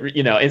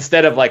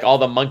instead of all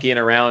the monkeying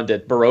around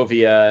at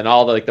Barovia and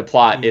all the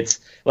plot, it's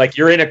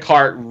you're in a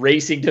cart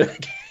racing to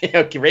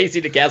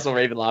Castle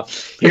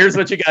Ravenloft. Here's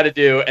what you got to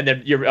do, and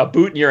then you're a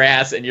boot in your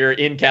ass, and you're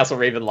in Castle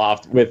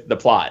Ravenloft with the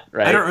plot.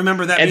 Right? I don't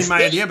remember that being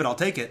my idea, but I'll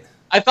take it.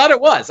 I thought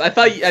it was. I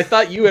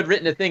thought you had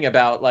written a thing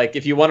about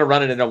if you want to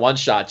run it in a one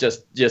shot,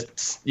 just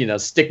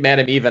stick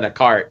Madame Eve in a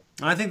cart.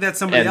 I think that's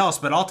somebody else,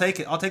 but I'll take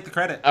it. I'll take the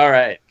credit. All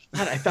right.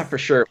 God, I thought for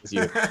sure it was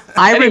you.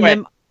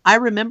 I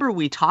remember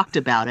we talked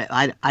about it.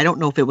 I don't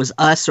know if it was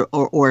us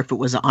or if it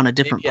was on a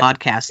different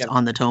podcast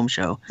on the Tome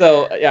Show.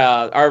 So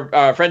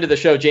our friend of the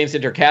show, James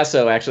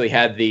Intercasso, actually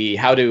had the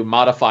how to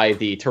modify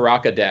the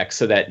Taraka deck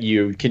so that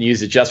you can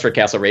use it just for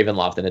Castle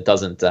Ravenloft and it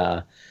doesn't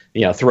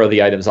throw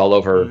the items all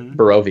over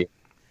Barovia.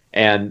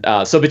 And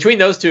so between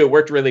those two, it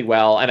worked really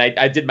well. And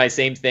I did my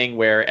same thing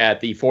where at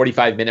the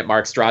 45-minute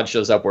mark, Strahd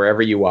shows up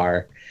wherever you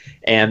are.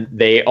 And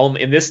they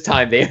only, in this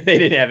time, they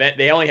didn't have it.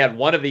 They only had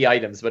one of the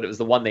items, but it was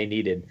the one they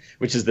needed,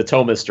 which is the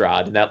Tome of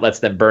Strahd. And that lets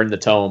them burn the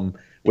tome,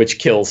 which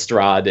kills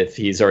Strahd if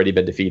he's already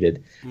been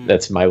defeated.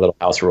 That's my little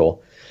house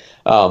rule.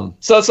 So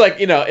it's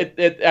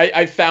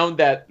I found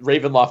that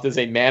Ravenloft is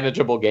a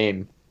manageable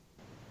game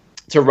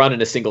to run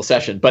in a single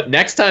session. But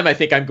next time, I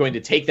think I'm going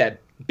to take that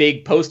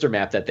big poster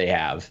map that they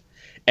have,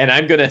 and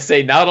I'm going to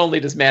say, not only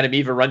does Madame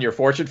Eva run your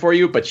fortune for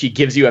you, but she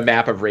gives you a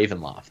map of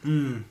Ravenloft.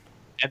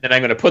 And then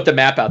I'm going to put the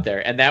map out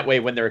there. And that way,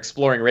 when they're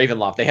exploring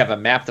Ravenloft, they have a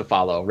map to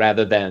follow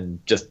rather than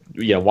just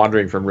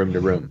wandering from room to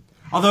room.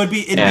 Although it'd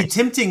be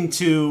tempting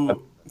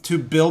to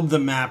build the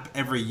map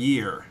every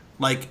year.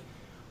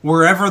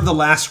 Wherever the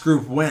last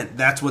group went,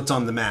 that's what's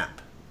on the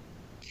map.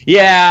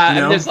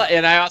 Yeah,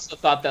 and I also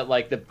thought that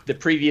the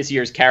previous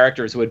year's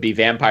characters would be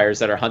vampires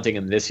that are hunting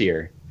them this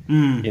year.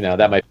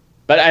 That might.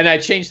 But I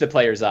changed the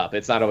players up.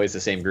 It's not always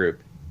the same group.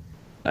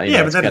 But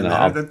that doesn't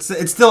matter.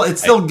 It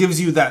still gives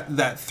you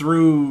that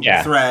through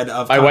thread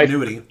of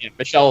continuity. My wife,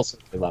 Michelle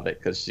will love it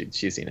because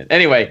she's seen it.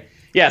 Anyway,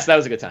 yes, that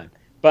was a good time.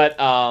 But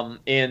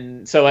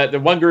the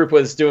one group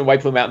was doing White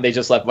Plume Mountain. They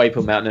just left White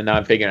Plume Mountain, and now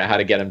I'm figuring out how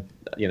to get them,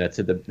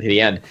 to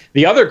the end.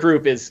 The other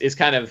group is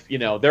kind of,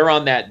 they're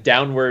on that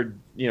downward,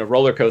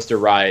 roller coaster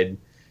ride,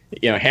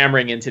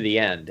 hammering into the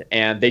end,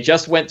 and they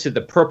just went to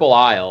the Purple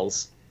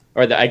Isles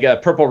or the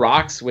Purple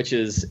Rocks, which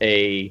is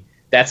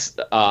that's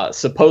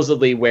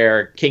supposedly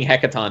where King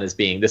Hecaton is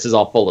being. This is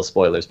all full of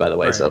spoilers, by the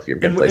way. Right. So if you're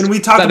good, and we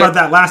talked about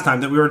that last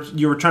time that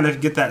you were trying to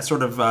get that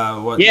sort of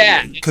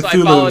Cthulhu so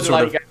I followed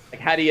sort of.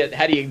 How do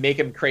you make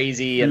him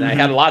crazy? And I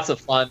had lots of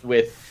fun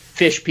with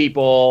fish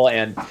people,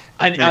 and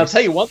I'll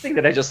tell you one thing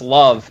that I just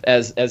love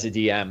as a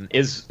DM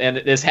is, and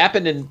this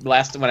happened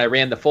when I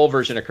ran the full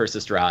version of Curse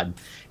of Strahd,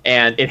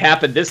 and it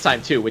happened this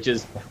time too, which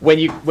is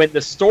when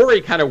the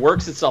story kind of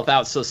works itself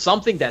out. So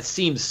something that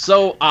seems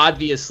so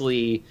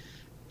obviously,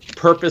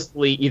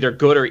 purposely either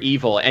good or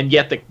evil, and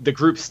yet the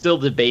group still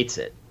debates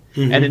it.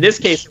 Mm-hmm. And in this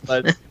case, it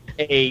was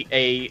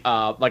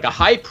like a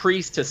high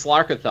priest to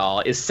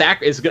Slarkathal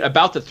is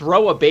about to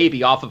throw a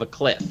baby off of a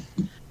cliff.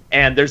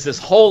 And there's this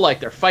whole,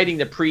 like, they're fighting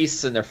the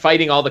priests and they're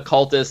fighting all the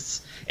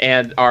cultists,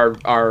 and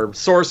our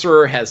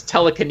sorcerer has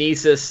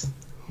telekinesis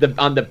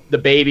on the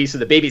baby, so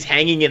the baby's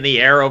hanging in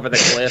the air over the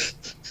cliff,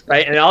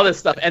 right? And all this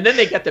stuff. And then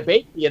they get the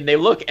baby and they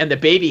look, and the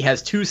baby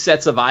has 2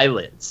 sets of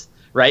eyelids,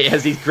 right? It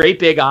has these great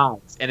big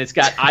eyes, and it's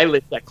got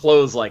eyelids that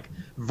close like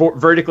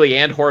vertically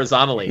and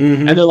horizontally.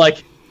 Mm-hmm. And they're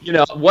like, you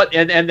know what?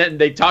 And then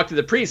they talk to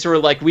the priests who are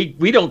like,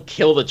 we don't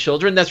kill the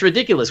children. That's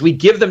ridiculous. We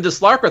give them to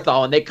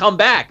Slarkathal and they come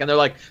back. And they're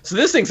like, so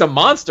this thing's a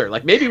monster.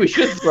 Like, maybe we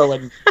should throw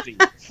it in the sea.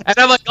 And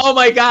I'm like, oh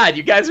my God,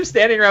 you guys are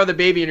standing around with a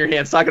baby in your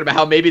hands talking about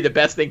how maybe the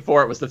best thing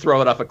for it was to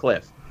throw it off a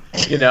cliff.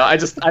 You know, I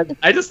just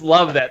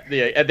love that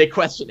they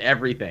question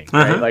everything.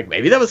 Right? Like,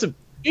 maybe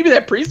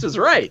that priest was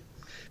right.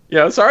 You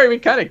know, sorry, we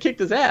kind of kicked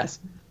his ass.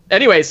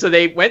 Anyway, so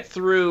they went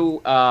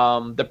through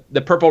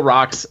the Purple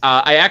Rocks.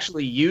 I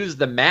actually used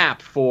the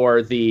map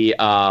for the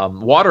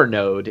water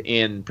node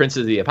in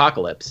Princes of the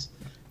Apocalypse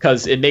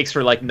because it makes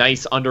for like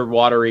nice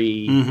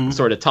underwatery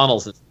sort of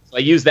tunnels. So I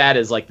use that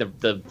as like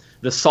the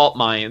salt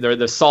mine,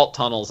 the salt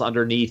tunnels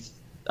underneath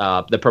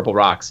the Purple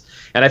Rocks,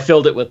 and I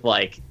filled it with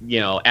like, you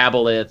know,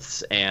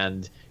 aboleths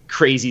and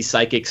crazy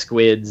psychic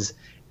squids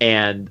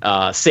and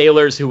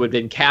sailors who had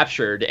been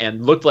captured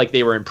and looked like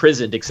they were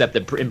imprisoned, except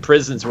the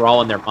imprisons were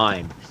all in their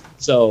mind.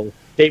 So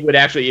they would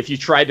actually, if you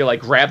tried to like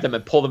grab them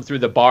and pull them through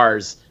the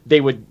bars,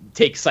 they would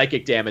take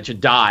psychic damage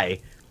and die,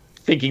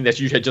 thinking that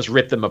you had just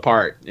ripped them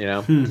apart, you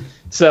know?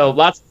 So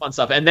lots of fun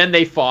stuff. And then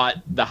they fought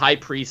the High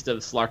Priest of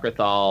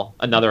Slarkathal,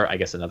 another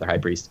High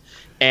Priest,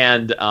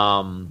 and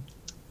and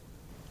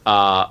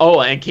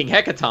King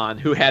Hekaton,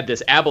 who had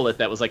this aboleth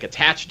that was like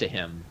attached to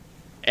him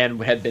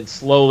and had been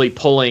slowly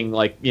pulling,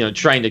 like, you know,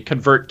 trying to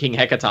convert King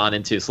Hekaton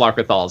into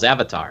Slarkathal's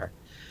avatar.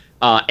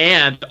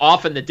 And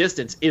off in the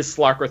distance is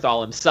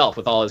Slarkathal himself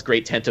with all his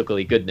great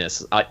tentacly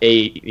goodness,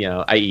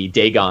 i.e.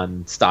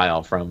 Dagon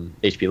style from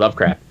H.P.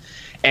 Lovecraft.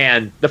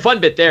 And the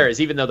fun bit there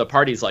is, even though the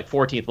party's like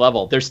 14th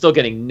level, they're still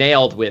getting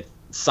nailed with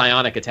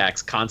psionic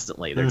attacks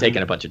constantly. They're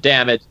taking a bunch of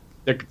damage.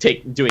 They're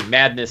doing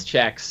madness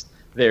checks.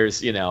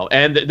 There's, you know,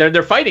 and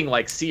they're fighting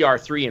like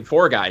CR3 and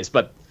 4 guys,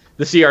 but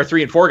the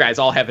CR3 and 4 guys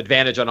all have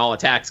advantage on all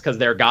attacks because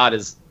their god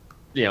is,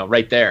 you know,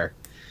 right there.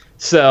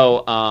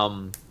 So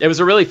it was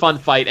a really fun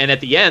fight, and at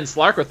the end,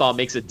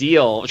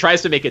 Slarkathal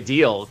tries to make a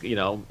deal, you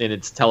know, in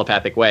its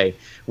telepathic way,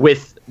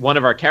 with one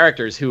of our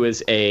characters who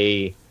is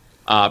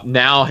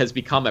now has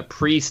become a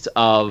priest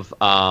of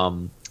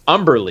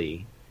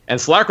Umberlee, and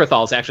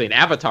Slarkathal is actually an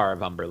avatar of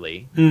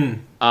Umberlee.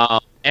 And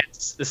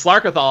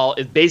Slarkathal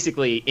is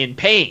basically in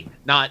pain.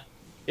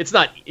 It's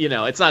not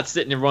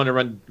sitting and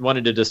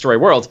wanting to destroy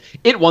worlds.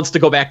 It wants to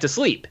go back to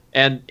sleep,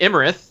 and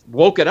Imarith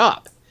woke it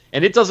up.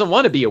 And it doesn't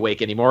want to be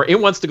awake anymore. It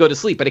wants to go to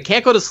sleep, but it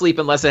can't go to sleep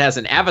unless it has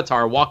an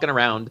avatar walking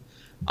around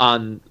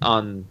on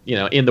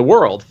in the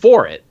world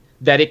for it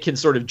that it can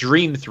sort of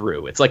dream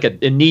through. It's like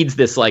it needs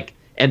this like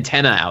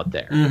antenna out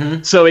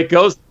there. So it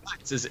goes.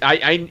 It says,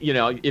 I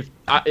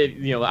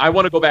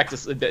want to go back to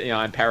sleep. You know,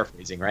 I'm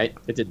paraphrasing, right?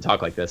 It didn't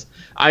talk like this.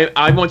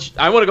 I want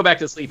to go back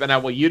to sleep, and I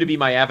want you to be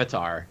my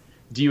avatar.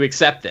 Do you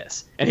accept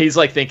this? And he's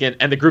like thinking,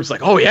 and the group's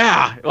like, oh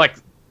yeah, like,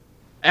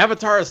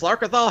 Avatar of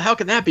Slarkathal? How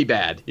can that be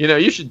bad? You know,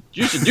 you should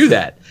do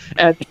that.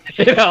 And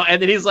you know,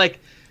 and then he's like,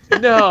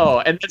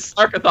 no. And then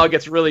Slarkathal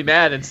gets really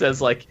mad and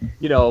says, like,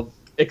 you know,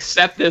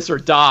 accept this or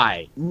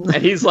die. And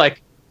he's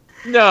like,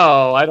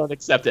 no, I don't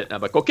accept it. And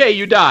I'm like, okay,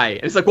 you die.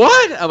 And he's like,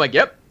 what? I'm like,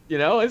 yep. You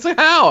know, and it's like,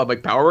 how? I'm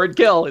like, power word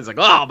kill. He's like,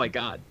 oh my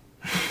God.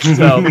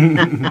 So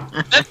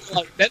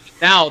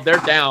now they're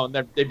down.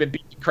 They've been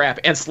beating crap,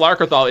 and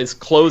Slarkathal is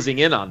closing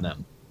in on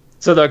them.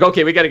 So they're like,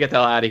 okay, we got to get the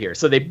hell out of here.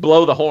 So they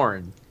blow the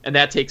horn, and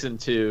that takes them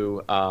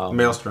to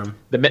Maelstrom.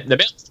 The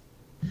Maelstrom.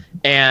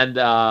 And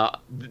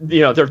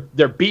you know,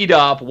 they're beat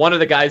up. One of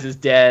the guys is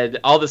dead.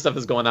 All this stuff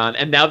is going on,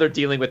 and now they're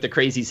dealing with the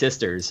crazy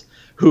sisters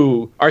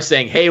who are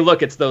saying, "Hey,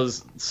 look, it's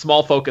those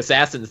small folk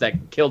assassins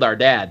that killed our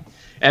dad."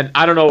 And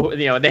I don't know,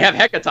 you know, and they have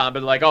Hekaton,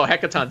 but like, oh,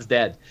 Hekaton's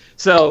dead.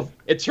 So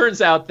it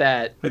turns out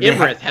that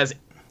Imarith has.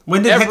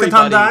 When did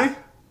Hekaton die?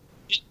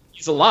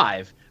 He's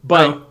alive,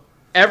 but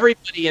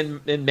everybody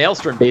in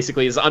Maelstrom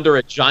basically is under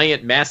a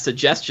giant mass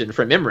suggestion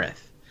from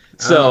Imarith.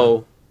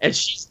 So, and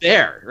she's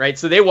there, right?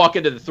 So they walk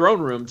into the throne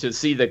room to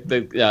see the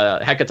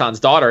Hekaton's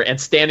daughter,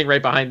 and standing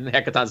right behind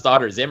Hekaton's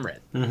daughter is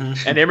Imarith.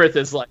 And Imarith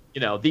is like,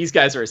 you know, these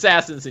guys are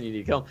assassins and you need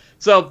to kill them.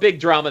 So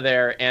big drama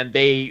there, and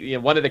they, you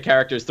know, one of the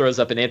characters throws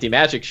up an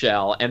anti-magic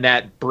shell, and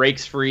that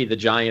breaks free the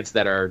giants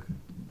that are,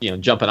 you know,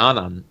 jumping in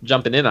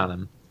on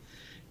them.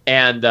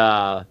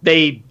 And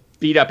they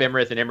beat up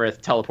Imrith, and Imrith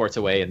teleports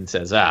away and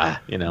says,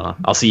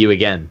 I'll see you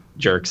again,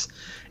 jerks,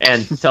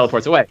 and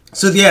teleports away.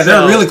 So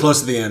they're really close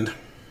to the end.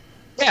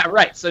 Yeah,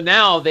 right. So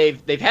now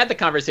they've had the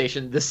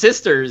conversation. The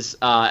sisters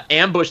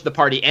ambush the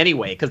party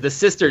anyway, because the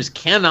sisters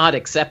cannot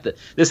accept it.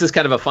 This is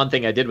kind of a fun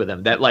thing I did with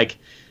them, that like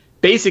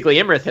basically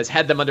Imrith has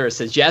had them under a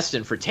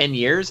suggestion for 10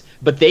 years,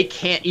 but they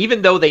can't,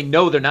 even though they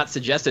know they're not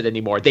suggested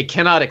anymore, they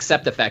cannot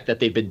accept the fact that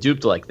they've been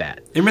duped like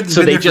that. Imrith has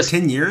been there for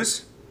 10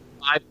 years?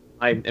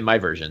 In my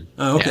version.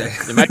 Oh, okay.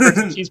 Yeah. In my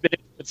version, she's been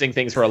influencing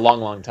things for a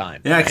long, long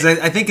time. Yeah, because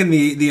I think in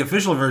the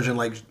official version,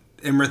 like,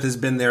 Imrith has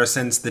been there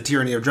since the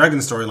Tyranny of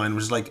Dragons storyline,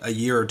 which is like a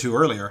year or two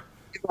earlier.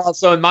 Well,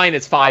 so in mine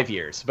it's 5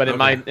 years, but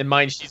in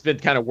mine she's been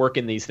kind of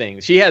working these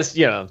things. She has,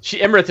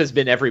 Imrith has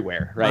been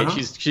everywhere, right?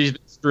 Uh-huh. She's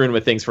been screwing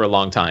with things for a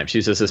long time.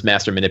 She's just this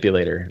master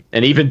manipulator,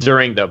 and even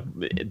during the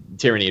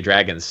Tyranny of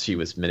Dragons, she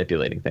was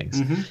manipulating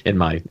things in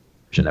my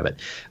version of it.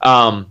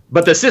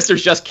 But the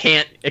sisters just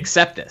can't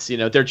accept this.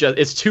 They're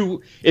just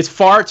it's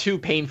far too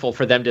painful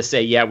for them to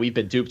say, yeah, we've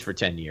been duped for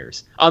 10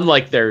 years.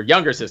 Unlike their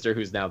younger sister,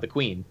 who's now the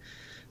queen,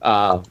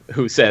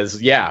 who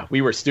says, yeah,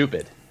 we were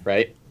stupid,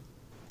 right?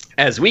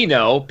 As we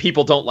know,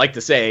 people don't like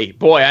to say,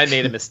 boy, I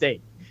made a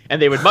mistake.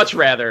 And they would much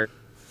rather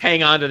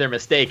hang on to their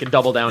mistake and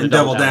double down.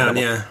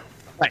 Yeah.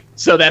 Right.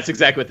 So that's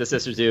exactly what the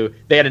sisters do.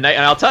 They had a night,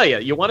 and I'll tell you,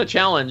 you want to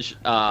challenge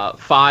 5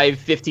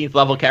 15th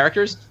level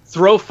characters,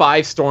 throw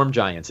 5 storm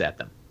giants at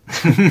them.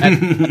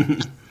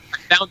 I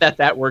found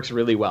that works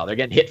really well. They're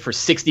getting hit for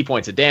 60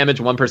 points of damage.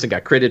 One person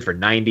got critted for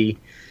 90.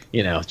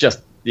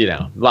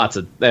 Lots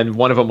of, and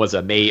one of them was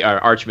a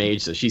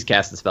archmage, so she's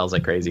casting spells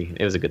like crazy.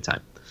 It was a good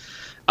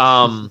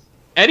time.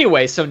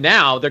 Anyway, so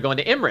now they're going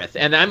to Imrith,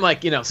 and I'm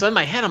like, so in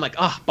my head, I'm like,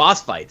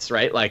 boss fights,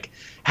 right? Like,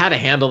 how to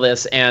handle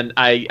this. And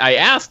I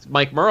asked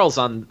Mike Merles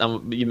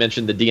on you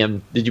mentioned the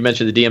DM. Did you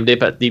mention the DM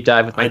deep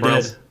dive with Mike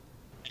Merles?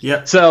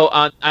 Yeah. So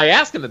I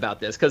asked him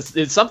about this because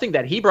it's something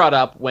that he brought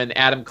up when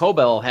Adam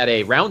Koebel had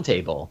a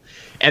roundtable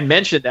and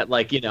mentioned that,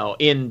 like,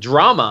 in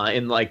drama,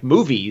 in like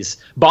movies,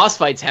 boss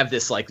fights have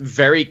this like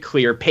very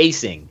clear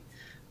pacing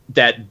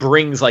that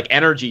brings like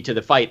energy to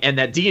the fight, and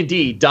that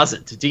D&D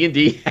doesn't.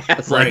 D&D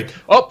has like,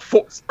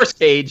 first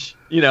stage,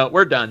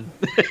 we're done.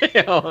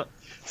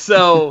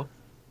 So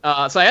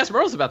I asked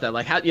Merles about that,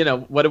 like, how,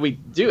 what do we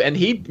do? And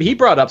he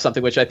brought up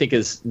something which I think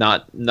is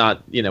not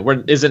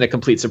isn't a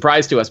complete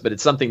surprise to us, but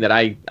it's something that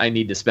I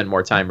need to spend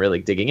more time really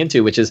digging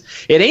into, which is,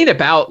 it ain't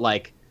about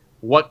like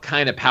what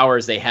kind of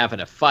powers they have in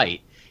a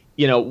fight.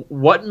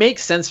 What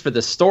makes sense for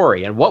the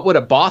story, and what would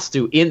a boss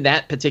do in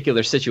that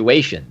particular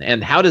situation,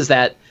 and how does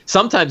that,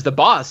 sometimes the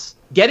boss,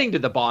 getting to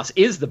the boss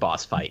is the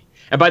boss fight,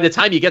 and by the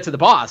time you get to the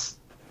boss,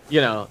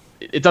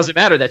 it doesn't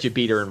matter that you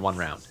beat her in one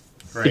round,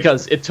 right?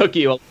 Because it took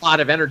you a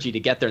lot of energy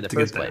to get there in the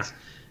first place.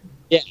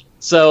 Yeah.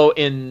 So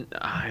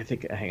I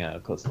think, hang on, I'll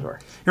close the door.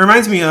 It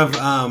reminds me of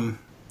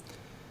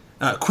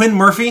Quinn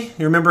Murphy.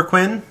 You remember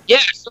Quinn? Yeah,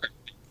 sure.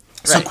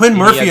 So right. Quinn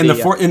Murphy in the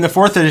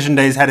 4th edition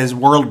days had his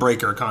World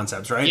Breaker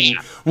concepts, right?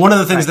 Yeah. One of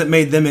the things that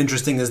made them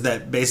interesting is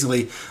that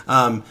basically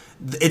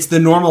it's the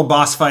normal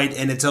boss fight,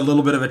 and it's a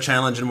little bit of a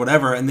challenge and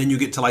whatever, and then you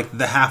get to like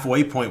the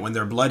halfway point when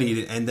they're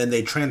bloodied, and then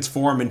they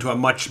transform into a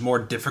much more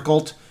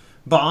difficult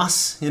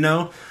boss,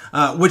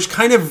 which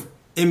kind of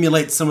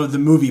emulates some of the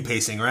movie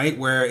pacing, right?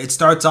 Where it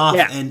starts off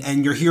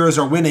and your heroes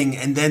are winning,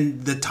 and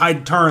then the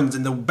tide turns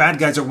and the bad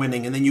guys are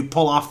winning, and then you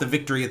pull off the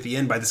victory at the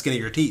end by the skin of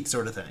your teeth,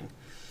 sort of thing.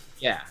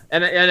 Yeah,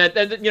 and I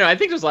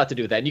think there's a lot to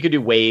do with that. And you could do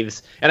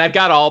waves, and I've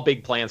got all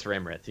big plans for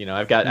Imrith.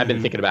 I've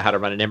been thinking about how to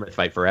run an Imrith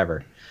fight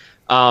forever.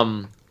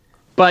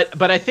 But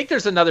I think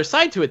there's another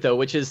side to it though,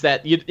 which is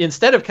that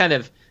instead of kind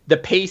of the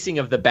pacing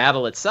of the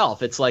battle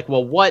itself, it's like,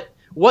 well,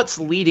 what's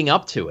leading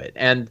up to it?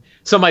 And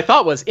so my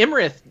thought was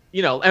Imrith,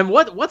 and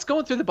what's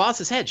going through the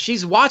boss's head?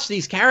 She's watched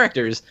these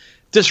characters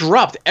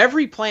disrupt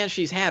every plan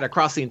she's had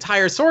across the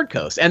entire Sword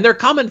Coast, and they're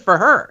coming for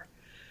her.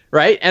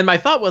 Right. And my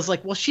thought was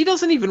like, well, she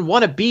doesn't even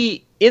want to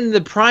be in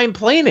the prime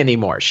plane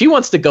anymore. She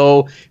wants to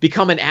go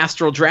become an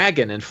astral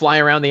dragon and fly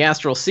around the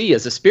astral sea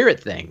as a spirit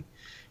thing.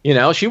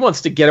 She wants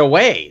to get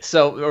away.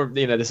 So,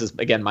 this is,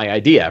 again, my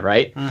idea.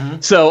 Right.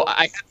 Mm-hmm. So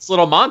I had this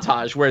little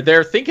montage where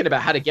they're thinking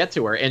about how to get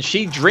to her, and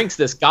she drinks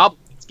this goblet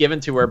that's given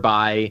to her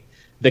by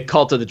the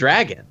Cult of the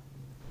Dragon,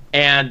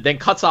 and then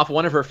cuts off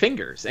one of her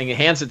fingers and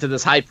hands it to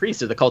this high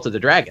priest of the Cult of the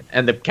Dragon.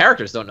 And the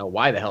characters don't know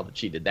why the hell that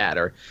she did that,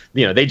 or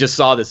they just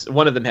saw this.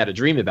 One of them had a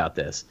dream about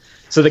this.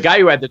 So the guy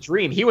who had the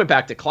dream, he went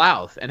back to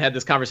Klauth and had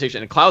this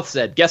conversation. And Klauth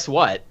said, "Guess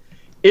what?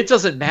 It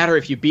doesn't matter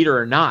if you beat her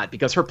or not,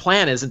 because her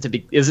plan is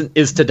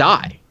to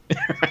die."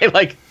 Right?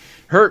 Like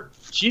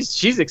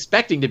she's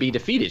expecting to be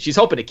defeated. She's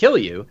hoping to kill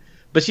you,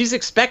 but she's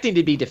expecting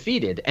to be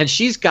defeated, and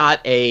she's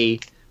got a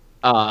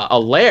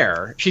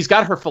lair. She's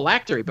got her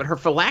phylactery, but her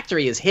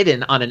phylactery is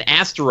hidden on an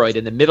asteroid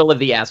in the middle of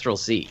the astral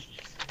sea.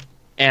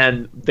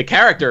 And the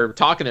character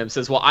talking to him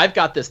says, well, I've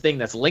got this thing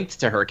that's linked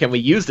to her. Can we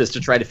use this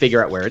to try to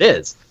figure out where it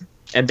is?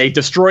 And they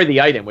destroy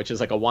the item, which is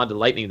like a wand of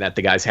lightning that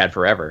the guy's had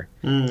forever.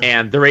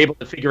 And they're able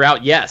to figure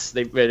out, yes,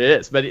 it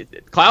is.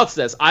 But Cloud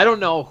says, I don't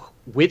know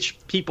which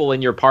people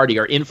in your party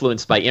are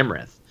influenced by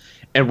Imrith.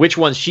 and which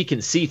ones she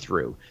can see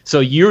through. So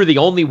you're the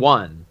only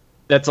one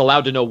that's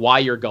allowed to know why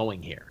you're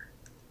going here,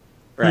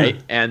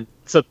 right? And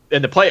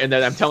the player, and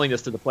then I'm telling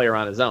this to the player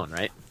on his own,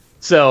 right?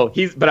 So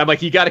but I'm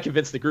like, you got to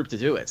convince the group to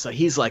do it. So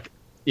he's like,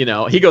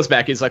 he goes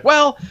back. He's like,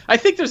 well, I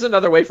think there's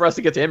another way for us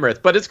to get to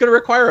Imrith, but it's going to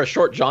require a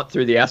short jaunt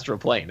through the astral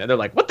plane. And they're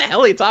like, what the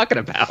hell are you talking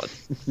about?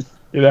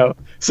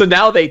 So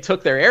now they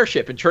took their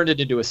airship and turned it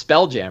into a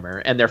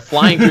spelljammer, and they're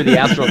flying through the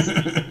astral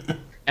plane.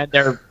 And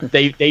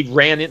they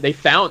ran it. They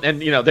found,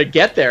 and they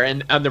get there,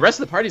 and the rest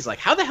of the party's like,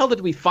 how the hell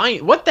did we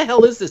find? What the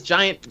hell is this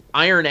giant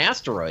iron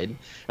asteroid?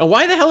 And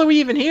why the hell are we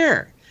even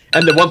here?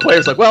 And the one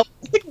player's like, well,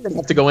 I think we're gonna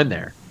have to go in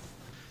there.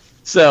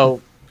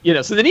 So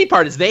so the neat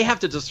part is they have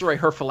to destroy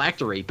her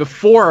phylactery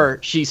before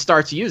she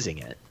starts using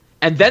it,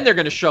 and then they're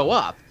gonna show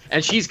up,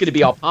 and she's gonna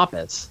be all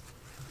pompous,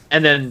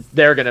 and then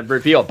they're gonna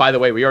reveal, by the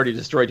way, we already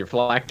destroyed your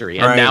phylactery,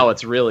 and now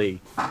it's really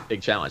a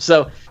big challenge.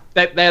 So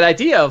that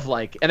idea of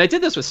like, and I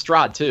did this with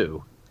Strahd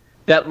too.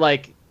 That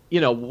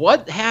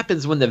what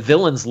happens when the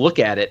villains look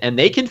at it and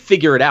they can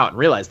figure it out and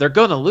realize they're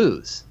going to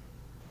lose?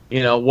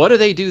 What do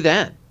they do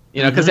then?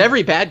 Because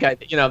every bad guy,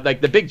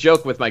 like the big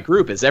joke with my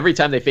group is every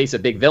time they face a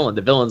big villain,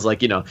 the villain's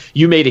like,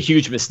 you made a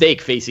huge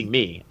mistake facing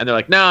me. And they're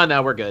like,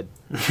 no, we're good.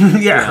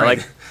 Yeah.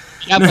 Like,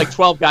 you have like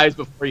 12 guys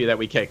before you that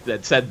we kicked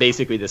that said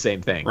basically the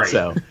same thing. Right.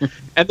 So,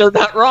 and they're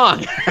not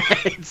wrong.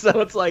 Right?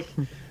 So it's like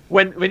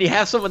when you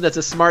have someone that's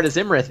as smart as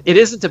Imrith, it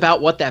isn't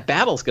about what that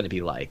battle's going to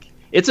be like.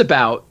 It's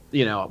about,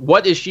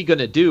 what is she going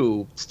to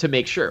do to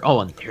make sure? Oh,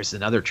 and here's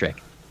another trick.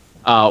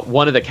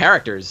 One of the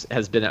characters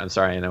has been, I'm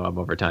sorry, I know I'm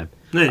over time.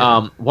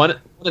 One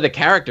of the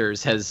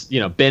characters has,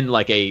 been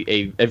like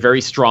a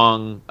very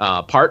strong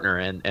partner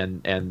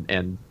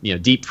and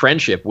deep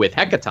friendship with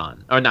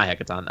Hekaton, or not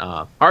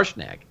Hekaton,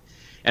 Harshnag.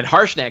 And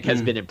Harshnag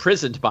has been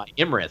imprisoned by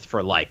Imrith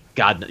for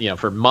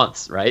for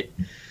months, right?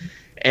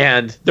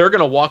 And they're going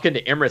to walk into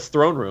Imrith's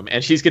throne room,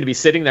 and she's going to be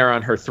sitting there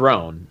on her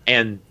throne,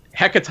 and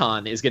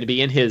Hekaton is going to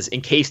be in his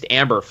encased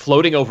amber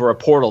floating over a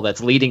portal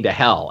that's leading to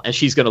hell, and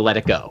she's going to let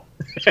it go.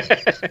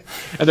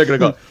 And they're going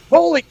to go,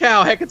 holy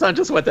cow, Hekaton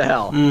just went to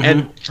hell.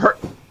 And her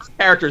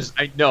characters,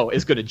 I know,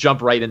 is going to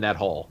jump right in that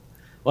hole.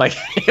 Like,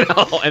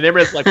 and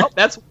everybody's like, oh,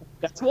 that's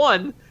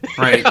one.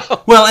 Right.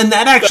 Well, and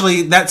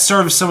that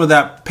serves some of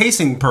that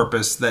pacing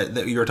purpose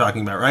that you were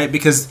talking about, right?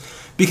 Because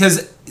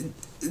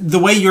the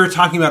way you're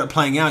talking about it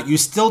playing out, you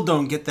still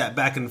don't get that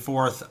back and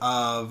forth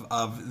of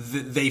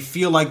they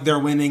feel like they're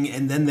winning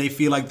and then they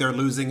feel like they're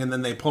losing and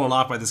then they pull it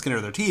off by the skin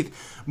of their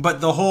teeth. But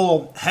the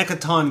whole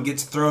Hekaton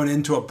gets thrown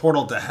into a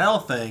portal to hell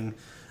thing,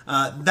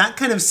 that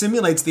kind of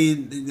simulates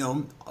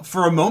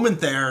for a moment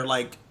there,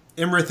 like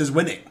Imrith is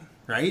winning,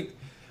 right?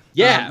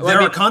 Yeah.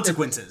 There are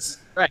consequences.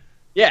 Right.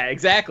 Yeah,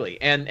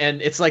 exactly. And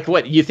it's like,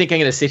 what, you think I'm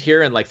going to sit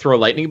here and like throw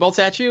lightning bolts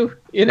at you?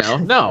 No,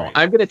 right.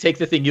 I'm going to take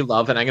the thing you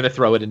love and I'm going to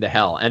throw it into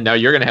hell. And now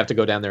you're going to have to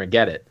go down there and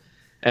get it.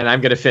 And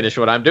I'm going to finish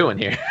what I'm doing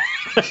here.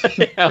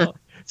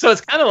 So it's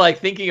kind of like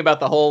thinking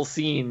about the whole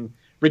scene,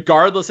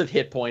 regardless of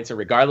hit points or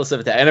regardless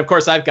of that. And of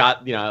course I've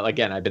got,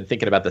 again, I've been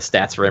thinking about the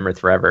stats for Imrith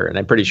forever. And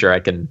I'm pretty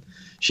sure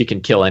she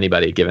can kill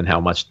anybody given how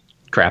much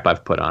crap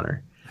I've put on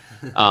her.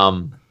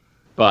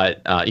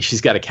 But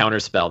she's got a counter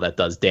spell that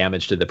does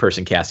damage to the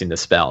person casting the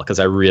spell because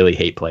I really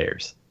hate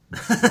players.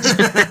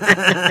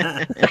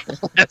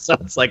 So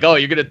it's like, oh,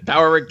 you're going to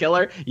power word kill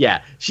her?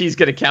 Yeah, she's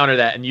going to counter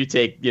that and you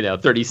take,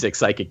 36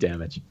 psychic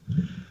damage.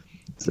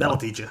 So, that'll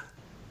teach you.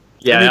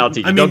 Yeah, that'll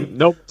teach you.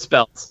 No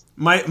spells.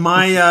 My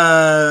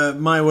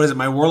what is it?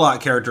 My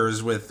warlock character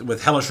is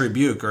with Hellish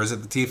Rebuke, or is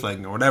it the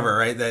Tiefling or whatever,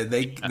 right?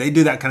 They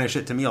do that kind of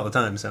shit to me all the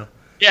time, so.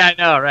 Yeah, I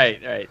know,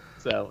 right.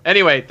 So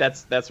anyway,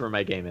 that's where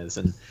my game is,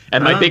 and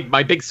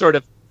my big sort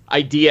of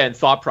idea and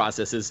thought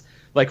process is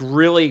like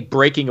really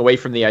breaking away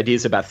from the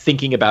ideas about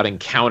thinking about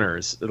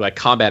encounters, like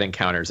combat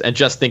encounters, and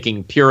just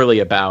thinking purely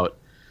about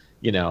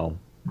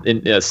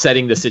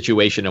setting the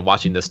situation and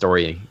watching the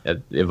story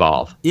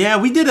evolve. Yeah,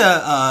 we did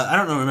I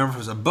don't know, remember if it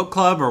was a book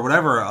club or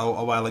whatever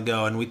a while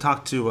ago, and we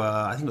talked to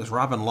I think it was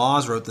Robin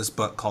Laws wrote this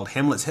book called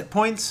Hamlet's Hit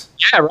Points.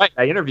 Yeah, right.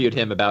 I interviewed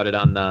him about it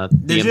on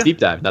DM Deep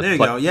Dive. There you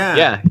go.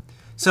 Yeah.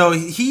 So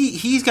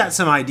he's got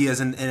some ideas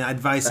and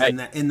advice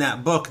in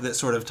that book that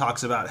sort of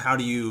talks about how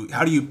do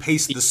you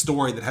pace the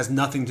story that has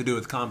nothing to do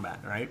with combat,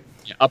 right?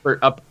 Yeah,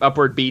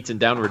 upward beats and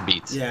downward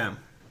beats. Yeah.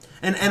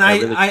 And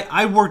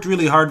I worked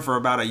really hard for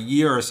about a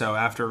year or so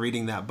after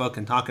reading that book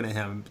and talking to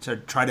him to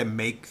try to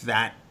make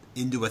that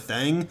into a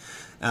thing.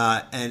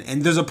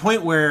 And there's a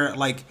point where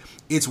like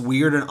it's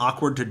weird and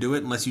awkward to do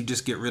it unless you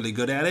just get really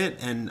good at it.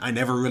 And I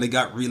never really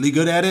got really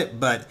good at it,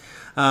 but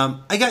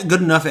I got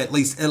good enough at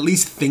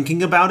least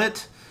thinking about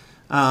it.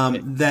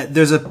 That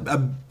there's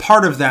a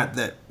part of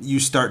that you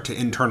start to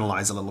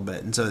internalize a little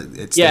bit, and so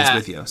it stays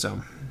with you.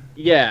 So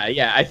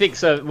yeah, I think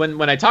so.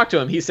 When I talked to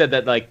him, he said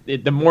that like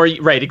the more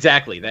right,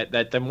 exactly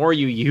that the more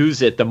you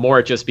use it, the more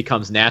it just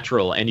becomes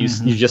natural, and you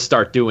just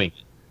start doing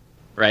it,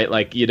 right?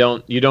 Like you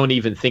don't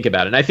even think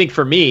about it. And I think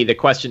for me, the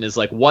question is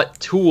like, what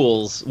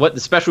tools,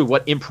 especially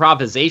what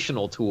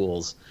improvisational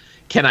tools,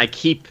 can I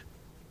keep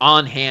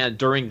on hand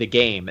during the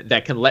game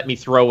that can let me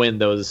throw in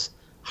those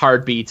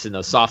hard beats and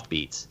those soft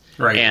beats.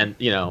 Right. And,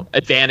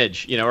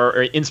 advantage,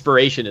 or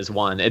inspiration is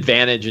one.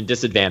 Advantage and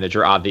disadvantage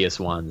are obvious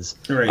ones.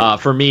 Right.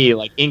 For me,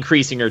 like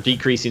increasing or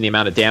decreasing the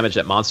amount of damage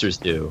that monsters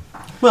do.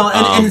 Well,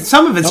 and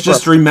some of it's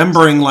just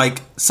remembering,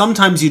 like,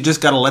 sometimes you just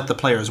got to let the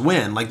players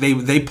win. Like,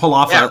 they pull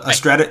off a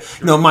strategy.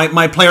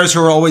 My players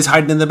who are always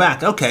hiding in the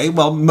back. Okay,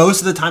 well,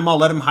 most of the time I'll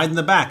let them hide in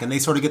the back, and they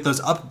sort of get those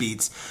up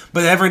beats.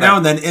 But every now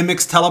and then,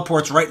 Imix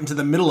teleports right into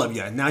the middle of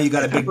you. Now you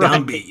got a big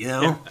downbeat,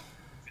 Yeah.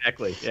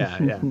 Exactly,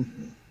 yeah.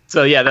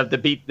 So the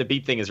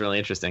beat thing is really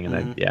interesting,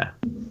 and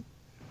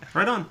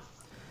right on.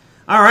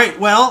 All right,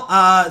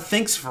 well,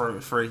 thanks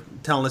for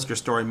telling us your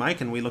story, Mike,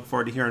 and we look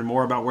forward to hearing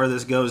more about where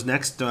this goes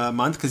next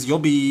month, because you'll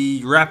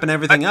be wrapping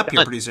everything up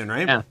here pretty soon,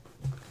 right? Yeah,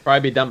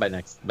 probably be done by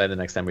the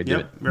next time we do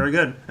it. Very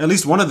good. At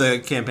least one of the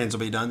campaigns will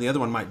be done. The other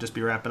one might just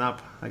be wrapping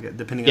up,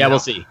 depending on we'll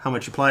see how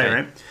much you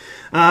play,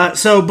 right?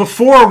 So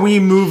before we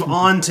move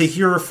on to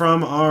hear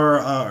from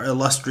our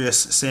illustrious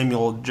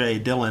Samuel J.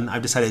 Dillon,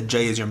 I've decided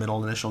J is your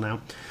middle initial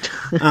now.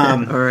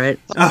 All right.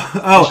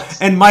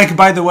 And Mike,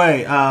 by the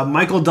way,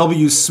 Michael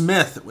W.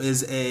 Smith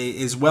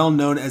is well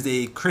known as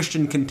a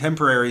Christian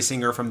contemporary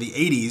singer from the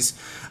 80s,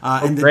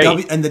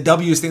 and the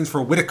W stands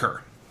for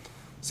Whitaker.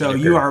 So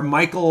Whitaker. You are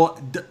Michael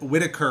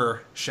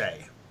Whitaker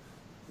Shea.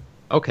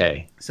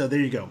 Okay. So there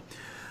you go.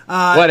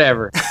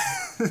 Whatever.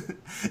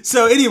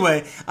 So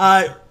anyway,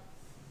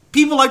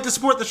 people like to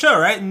support the show,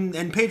 right?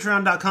 And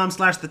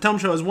patreon.com/The Tome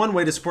Show is one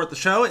way to support the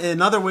show.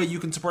 Another way you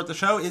can support the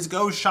show is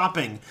go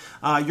shopping.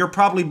 You're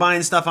probably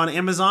buying stuff on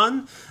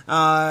Amazon.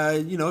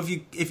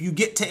 If you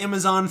get to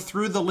Amazon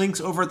through the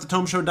links over at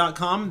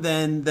thetomeshow.com,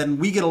 then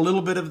we get a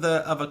little bit of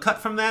a cut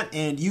from that,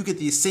 and you get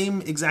the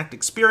same exact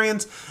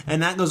experience,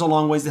 and that goes a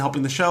long ways to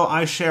helping the show.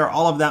 I share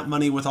all of that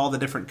money with all the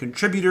different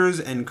contributors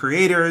and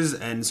creators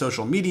and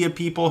social media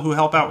people who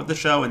help out with the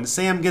show, and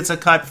Sam gets a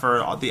cut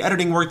for all the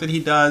editing work that he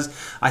does.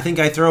 I think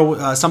I throw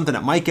something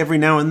at Mike every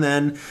now and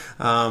then.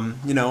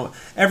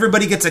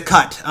 Everybody gets a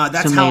cut.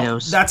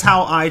 That's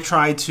how I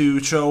try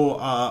to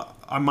show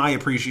my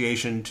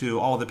appreciation to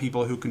all the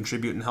people who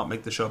contribute and help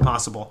make the show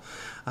possible.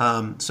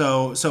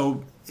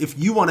 So if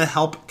you want to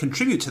help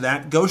contribute to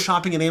that, go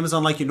shopping at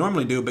Amazon like you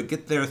normally do, but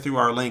get there through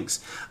our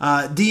links.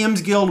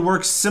 DM's Guild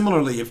works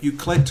similarly. If you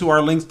click to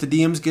our links to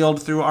DM's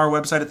Guild through our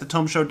website at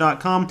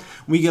thetomeshow.com,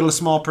 we get a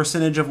small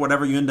percentage of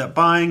whatever you end up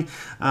buying,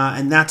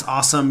 and that's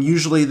awesome.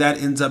 Usually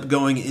that ends up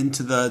going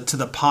into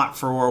the pot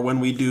for when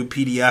we do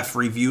PDF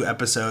review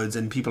episodes,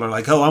 and people are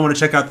like, oh, I want to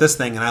check out this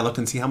thing, and I look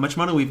and see how much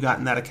money we've got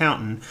in that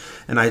account,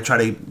 and I try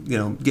to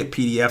get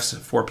PDFs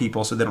for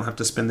people so they don't have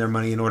to spend their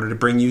money in order to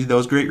bring you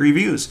those great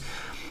reviews.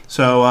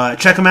 So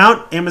check them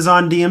out.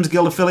 Amazon DM's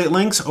Guild affiliate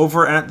links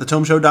over at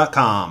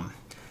thetomeshow.com.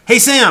 Hey,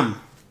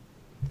 Sam.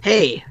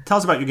 Hey. Tell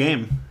us about your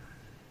game.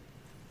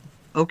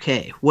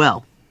 Okay,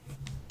 well.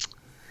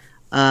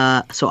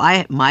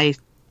 So my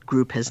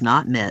group has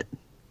not met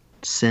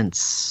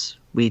since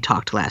we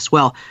talked last.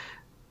 Well,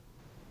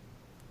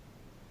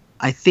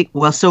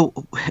 so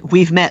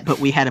we've met, but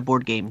we had a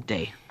board game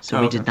day. So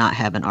we did not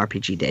have an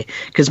RPG day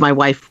because my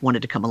wife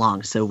wanted to come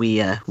along. So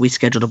we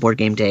scheduled a board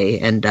game day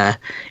and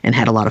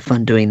had a lot of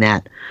fun doing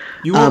that.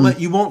 You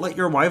won't let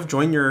your wife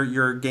join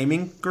your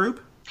gaming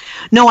group?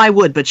 No, I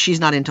would, but she's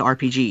not into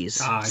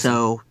RPGs.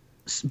 So,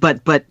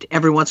 but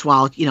every once in a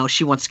while,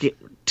 she wants to get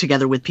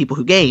together with people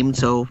who game.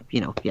 So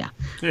yeah.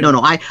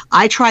 No,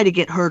 I try to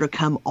get her to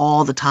come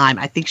all the time.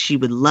 I think she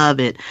would love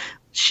it.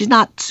 She's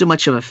not so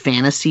much of a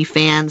fantasy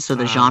fan, so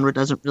the genre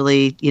doesn't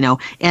really,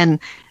 and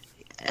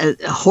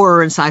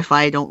horror and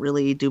sci-fi don't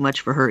really do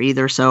much for her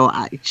either. So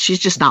she's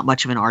just not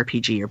much of an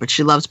RPGer, but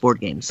she loves board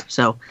games.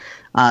 So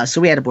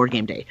we had a board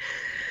game day.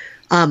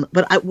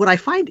 But what I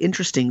find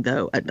interesting,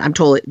 though, I'm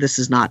told this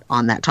is not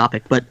on that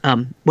topic, but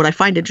what I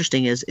find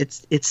interesting is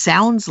it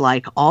sounds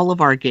like all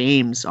of our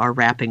games are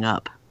wrapping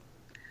up.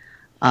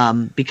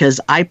 Because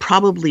I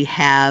probably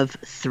have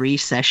 3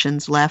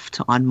 sessions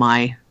left on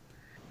my.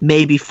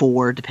 Maybe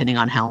 4, depending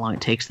on how long it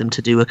takes them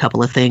to do a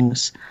couple of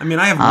things. I mean,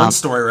 I have one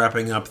story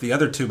wrapping up. The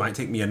other 2 might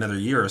take me another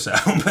year or so,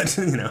 but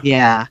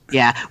Yeah.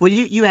 Well,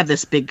 you have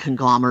this big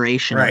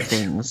conglomeration of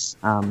things.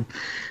 So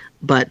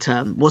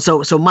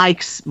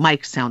Mike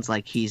sounds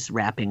like he's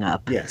wrapping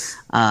up. Yes.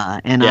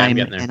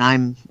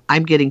 I'm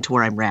getting to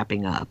where I'm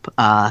wrapping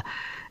up.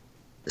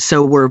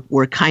 So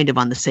we're kind of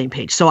on the same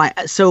page. So I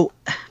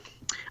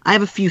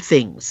have a few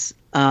things.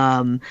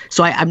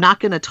 So I'm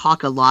not going to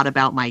talk a lot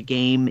about my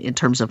game in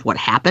terms of what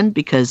happened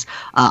because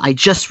I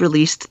just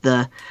released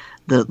the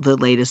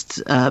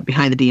latest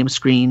behind the DM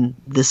screen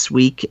this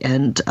week,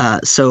 and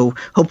so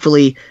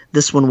hopefully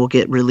this one will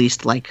get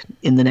released like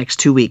in the next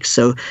 2 weeks.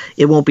 So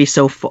it won't be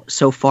so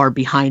far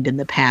behind in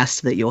the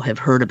past that you'll have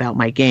heard about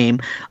my game.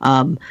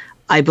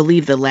 I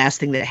believe the last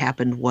thing that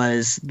happened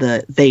was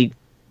the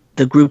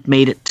group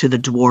made it to the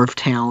dwarf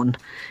town,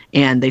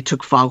 and they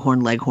took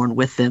Foghorn Leghorn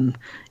with them,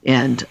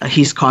 and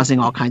he's causing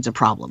all kinds of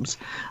problems.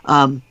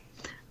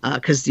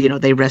 because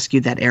they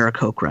rescued that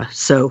Aarakocra.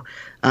 So,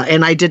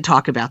 and I did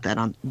talk about that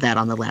on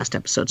the last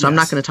episode. So I'm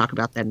not going to talk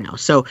about that now.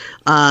 So,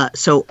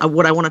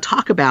 what I want to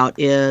talk about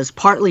is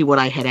partly what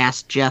I had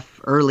asked Jeff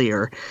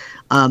earlier,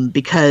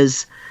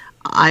 because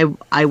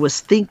I was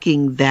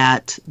thinking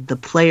that the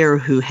player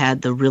who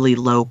had the really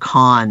low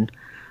con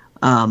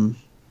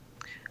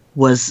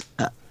was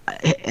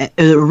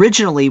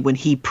originally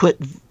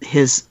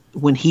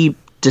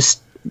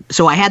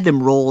so I had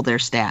them roll their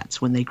stats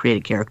when they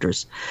created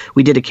characters.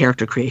 We did a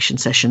character creation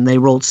session. They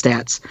rolled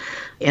stats,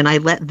 and I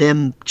let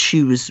them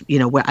choose.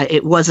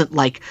 It wasn't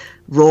like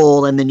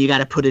roll and then you got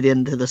to put it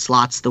into the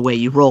slots the way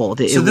you rolled.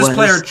 So this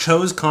player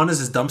chose con as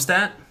his dump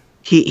stat?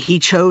 He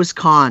chose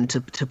con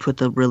to put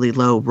the really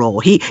low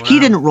roll. He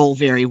didn't roll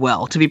very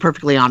well, to be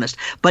perfectly honest,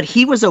 but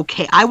he was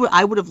okay.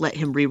 I would have let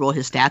him re-roll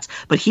his stats,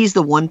 but he's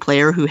the one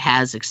player who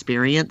has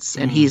experience,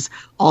 and he's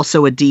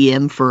also a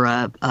DM for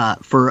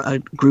a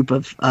group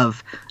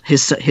of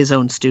his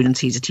own students.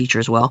 He's a teacher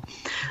as well,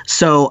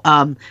 so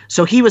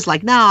he was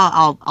like,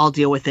 "Nah, I'll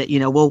deal with it.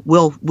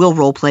 We'll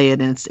role play it,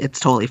 and it's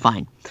totally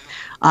fine."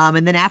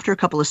 And then after a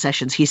couple of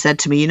sessions, he said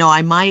to me,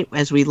 I might,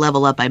 as we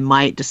level up, I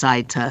might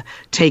decide to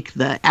take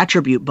the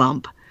attribute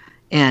bump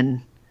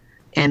and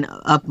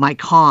up my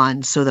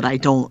con so that I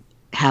don't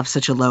have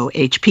such a low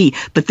HP.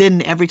 But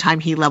then every time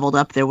he leveled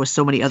up, there was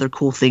so many other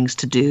cool things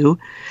to do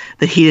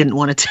that he didn't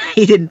want to.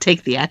 He didn't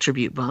take the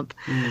attribute bump.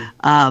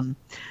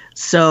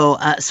 So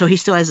he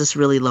still has this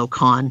really low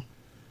con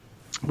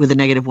with a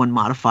 -1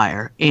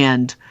 modifier,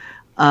 and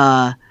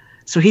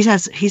so he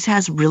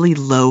has really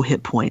low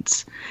hit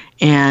points.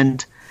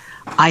 And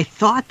I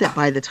thought that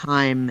by the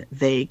time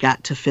they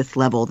got to 5th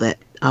level that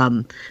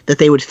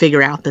they would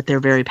figure out that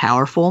they're very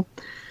powerful,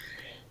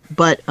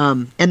 but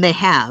and they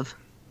have,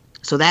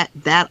 so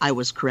that I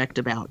was correct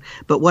about.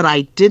 But what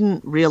I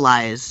didn't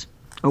realize,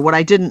 or what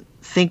I didn't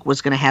think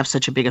was going to have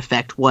such a big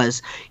effect,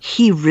 was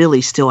he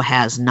really still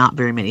has not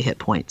very many hit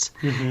points,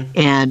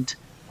 and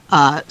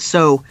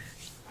so.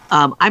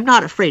 I'm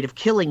not afraid of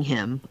killing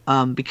him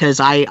because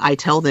I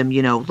tell them,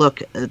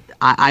 look,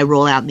 I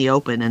roll out in the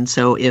open, and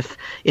so if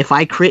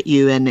I crit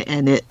you and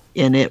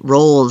it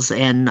rolls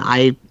and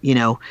I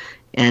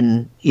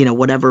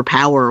whatever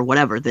power or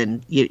whatever,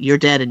 then you're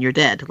dead and you're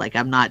dead. Like,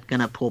 I'm not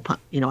gonna pull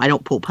I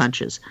don't pull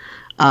punches.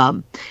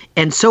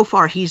 And so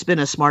far he's been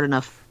a smart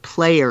enough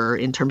player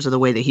in terms of the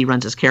way that he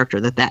runs his character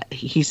that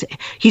he's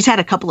had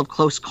a couple of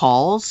close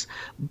calls,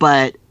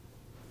 but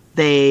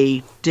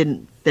they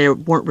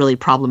weren't really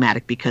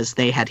problematic because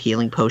they had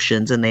healing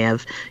potions and they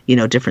have,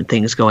 different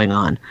things going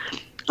on.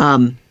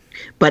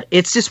 But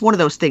it's just one of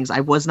those things.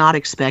 I was not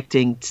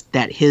expecting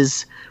that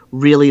his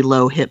really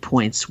low hit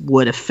points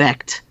would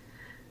affect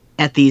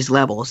at these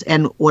levels.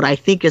 And what I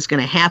think is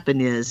going to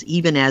happen is,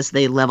 even as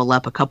they level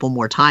up a couple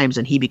more times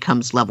and he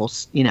becomes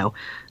levels,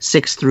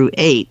 6 through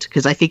 8,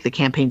 because I think the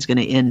campaign's going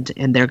to end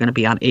and they're going to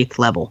be on 8th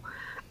level.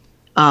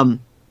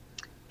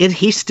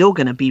 He's still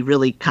going to be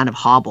really kind of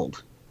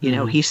hobbled.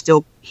 He's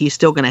still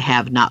going to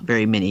have not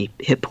very many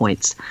hit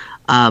points,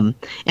 and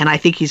I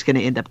think he's going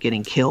to end up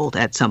getting killed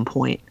at some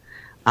point,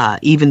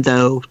 even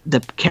though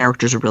the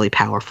characters are really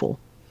powerful.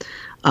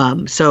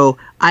 So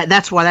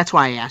that's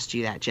why I asked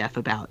you that, Jeff,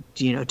 about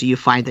do you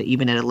find that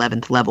even at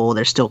 11th level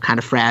they're still kind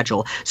of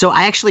fragile? So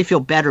I actually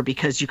feel better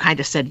because you kind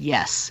of said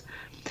yes.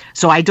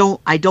 So I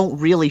don't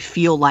really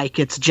feel like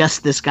it's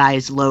just this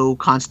guy's low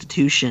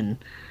constitution.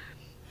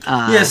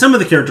 Some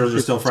of the characters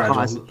are still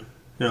fragile.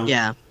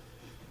 Yeah.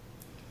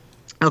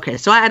 Okay,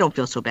 so I don't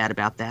feel so bad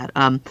about that.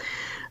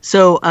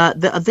 So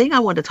the thing I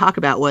wanted to talk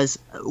about was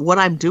what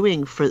I'm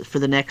doing for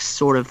the next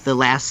sort of the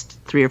last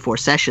 3 or 4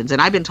 sessions.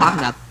 And I've been talking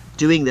about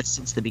doing this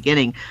since the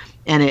beginning.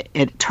 And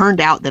it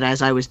turned out that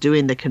as I was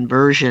doing the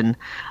conversion,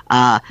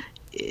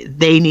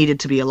 they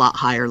needed to be a lot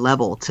higher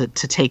level to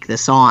take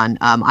this on.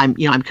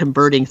 I'm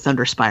converting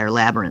Thunderspire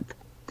Labyrinth.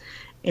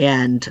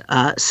 And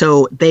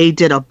so they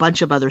did a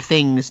bunch of other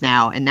things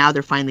now. And now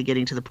they're finally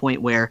getting to the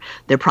point where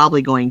they're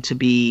probably going to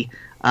be...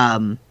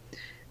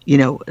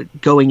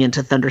 going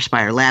into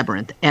Thunderspire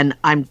Labyrinth, and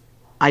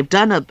I've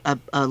done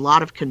a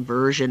lot of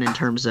conversion in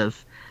terms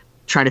of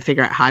trying to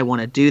figure out how I want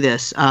to do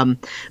this,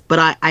 but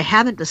I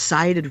haven't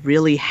decided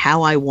really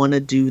how I want to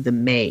do the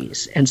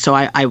maze, and so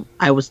I'm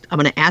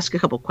going to ask a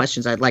couple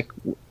questions. I'd like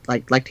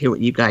to hear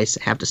what you guys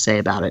have to say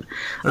about it.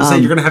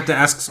 You're going to have to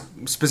ask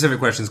specific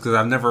questions because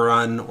I've never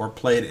run or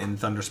played in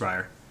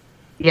Thunderspire.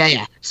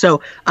 Yeah. So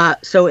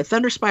at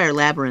Thunderspire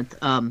Labyrinth,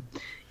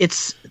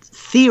 it's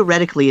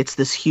theoretically it's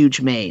this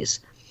huge maze.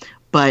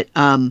 But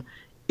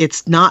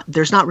it's not.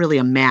 There's not really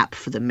a map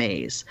for the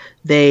maze.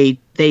 They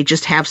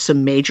just have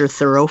some major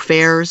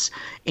thoroughfares,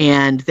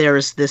 and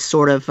there's this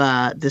sort of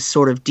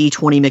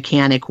D20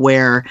 mechanic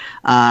where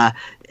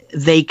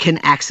they can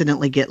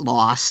accidentally get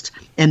lost,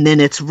 and then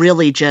it's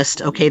really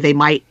just okay. They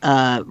might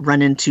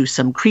run into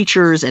some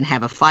creatures and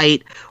have a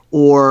fight,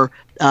 or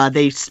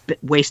they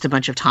waste a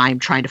bunch of time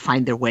trying to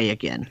find their way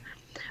again,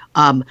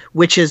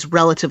 which is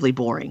relatively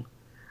boring.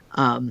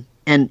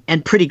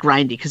 and pretty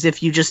grindy, because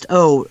if you just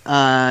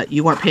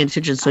you weren't paying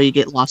attention, so you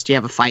get lost, you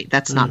have a fight,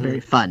 that's not very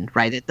fun,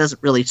 right? It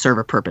doesn't really serve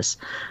a purpose.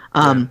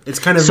 It's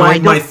kind of so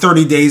my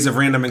 30 days of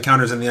random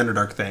encounters in the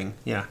Underdark thing.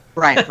 Yeah.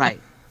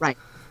 Right.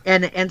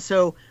 And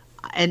so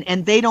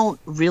and they don't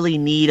really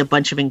need a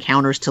bunch of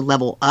encounters to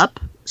level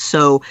up,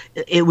 so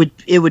it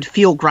would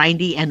feel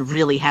grindy and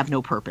really have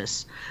no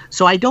purpose.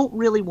 So I don't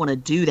really want to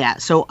do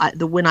that. So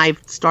when I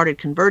started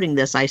converting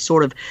this, I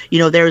sort of,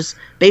 there's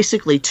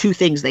basically two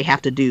things they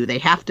have to do. They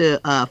have to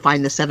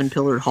find the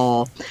Seven-Pillared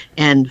Hall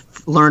and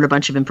learn a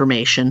bunch of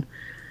information,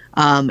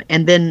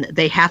 and then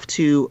they have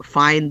to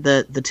find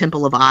the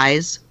Temple of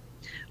Eyes,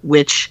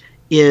 which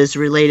is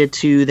related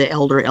to the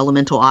Elder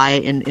Elemental Eye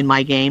in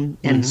my game,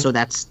 and so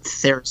that's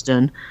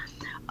Theriston.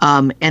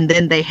 And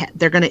then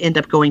they're going to end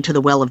up going to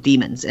the Well of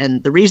Demons,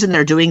 and the reason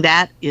they're doing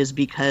that is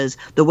because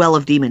the Well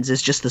of Demons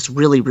is just this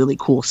really, really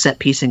cool set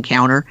piece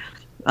encounter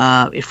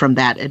from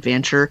that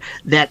adventure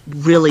that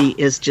really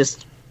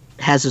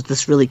has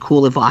this really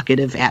cool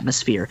evocative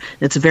atmosphere.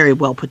 It's a very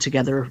well put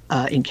together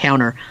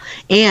encounter,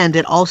 and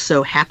it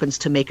also happens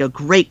to make a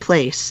great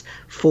place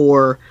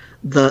for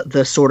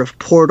the sort of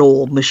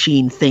portal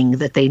machine thing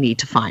that they need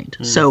to find.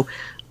 So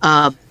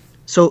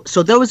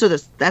those are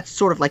that's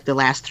sort of like the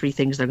last three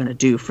things they're going to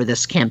do for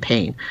this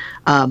campaign.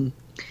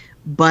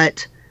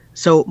 But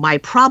so my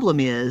problem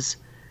is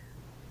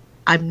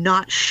I'm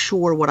not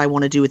sure what I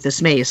want to do with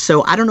this maze.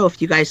 So I don't know if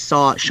you guys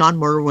saw, Sean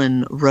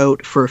Merwin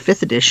wrote for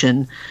 5th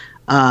edition,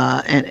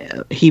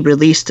 and he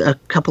released a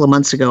couple of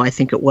months ago, I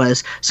think it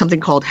was, something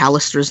called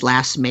Halaster's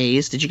Last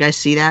Maze. Did you guys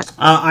see that?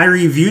 I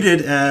reviewed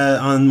it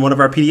on one of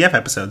our PDF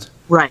episodes.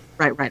 Right.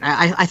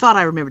 I thought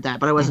I remembered that,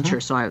 but I wasn't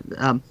sure. So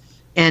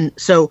and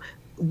so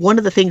one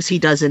of the things he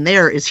does in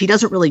there is he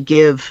doesn't really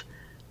give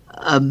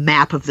a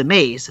map of the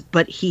maze,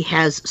 but he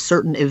has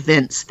certain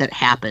events that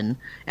happen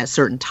at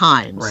certain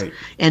times. Right.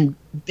 And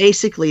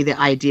basically the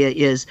idea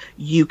is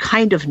you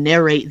kind of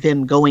narrate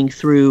them going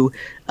through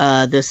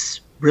this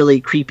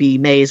really creepy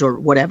maze or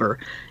whatever,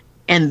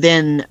 and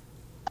then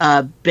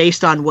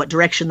based on what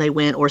direction they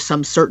went or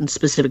some certain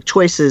specific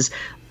choices,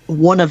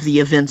 one of the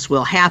events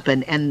will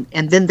happen, and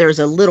then there's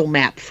a little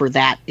map for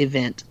that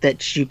event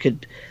that you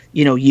could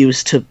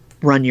use to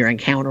run your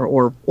encounter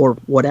or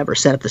whatever,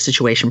 set up the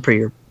situation for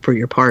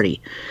your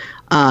party.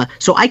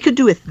 So I could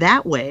do it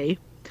that way,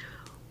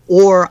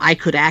 or I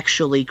could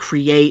actually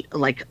create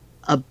like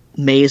a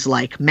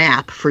maze-like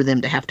map for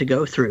them to have to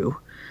go through.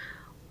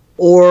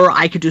 Or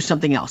I could do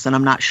something else, and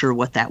I'm not sure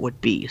what that would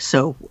be.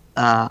 So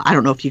I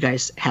don't know if you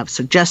guys have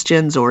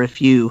suggestions, or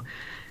if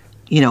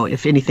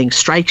if anything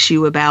strikes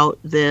you about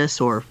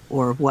this, or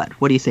what.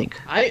 What do you think?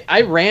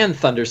 I ran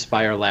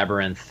Thunderspire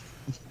Labyrinth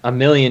a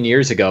million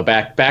years ago,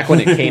 back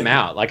when it came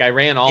out. Like I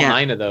ran all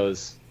 9 of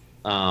those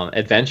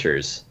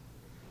adventures,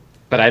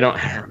 but I don't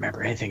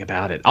remember anything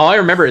about it. All I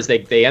remember is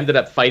they ended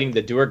up fighting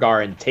the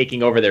Duergar and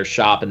taking over their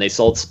shop, and they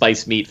sold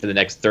spiced meat for the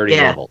next 30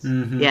 levels.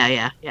 Mm-hmm.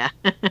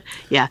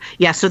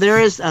 Yeah. So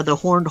there is the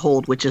Horned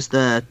Hold, which is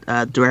the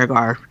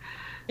Duergar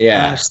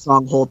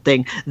stronghold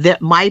thing.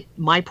 That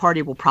my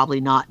party will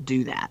probably not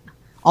do that,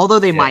 although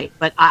they might.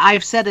 But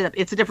I've set it up.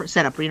 It's a different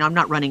setup. I'm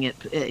not running it.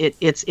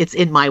 It's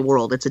in my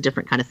world. It's a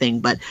different kind of thing.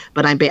 But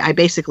I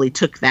basically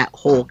took that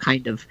whole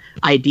kind of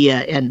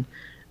idea and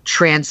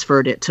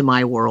transferred it to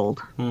my world.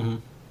 Mm-hmm.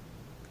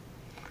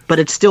 But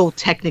it's still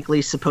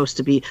technically supposed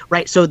to be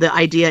right. So the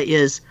idea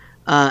is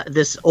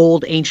this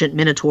old ancient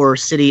Minotaur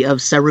city of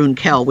Sarun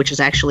Kel, which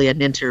is actually a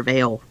Nintir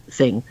Vale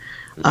thing,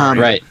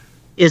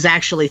 is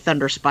actually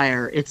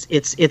Thunderspire.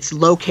 It's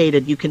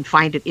located. You can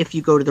find it if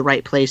you go to the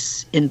right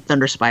place in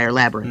Thunderspire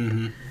Labyrinth.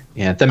 Mm-hmm.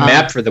 Yeah, the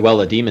map for the Well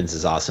of Demons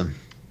is awesome.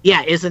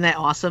 Yeah, isn't that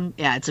awesome?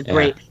 Yeah, it's a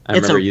great. I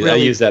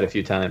used that a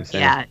few times.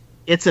 Yeah,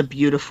 it's a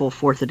beautiful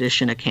 4th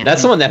edition campaign.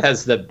 That's the one that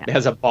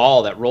has a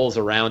ball that rolls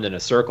around in a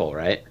circle,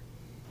 right?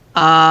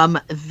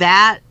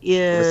 That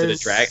is. Or is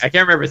it a drag? I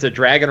can't remember if it's a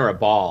dragon or a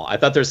ball. I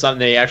thought there's something.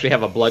 They actually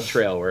have a blood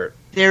trail where.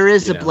 There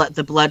is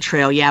the blood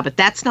trail, yeah, but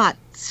that's not.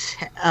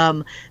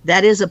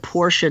 That is a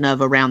portion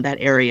of around that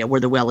area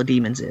where the Well of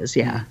Demons is,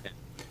 yeah.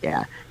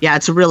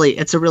 It's a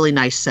really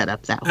nice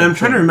setup. That whole and I'm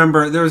trying to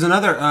remember. There was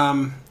another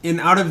in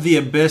Out of the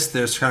Abyss.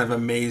 There's kind of a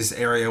maze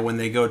area when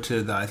they go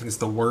to I think it's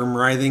the Worm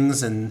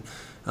Writhings, and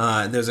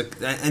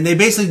and they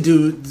basically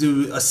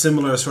do a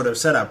similar sort of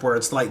setup where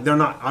it's like they're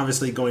not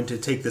obviously going to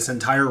take this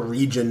entire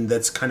region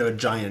that's kind of a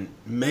giant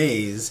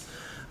maze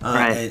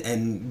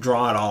and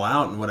draw it all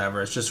out and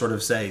whatever. It's just sort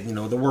of say,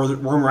 the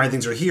Worm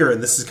Writhings are here,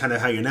 and this is kind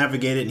of how you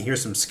navigate it, and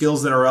here's some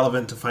skills that are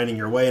relevant to finding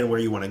your way and where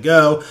you want to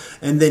go,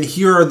 and then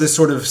here are the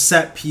sort of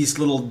set piece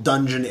little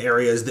dungeon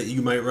areas that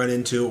you might run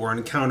into, or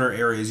encounter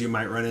areas you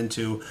might run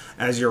into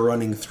as you're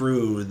running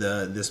through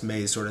this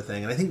maze sort of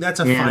thing. And I think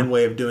that's a fine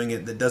way of doing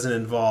it that doesn't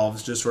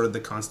involve just sort of the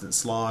constant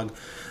slog.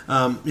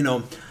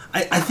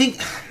 I think,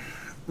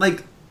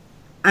 like,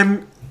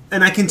 and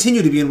I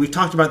continue to be, and we've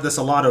talked about this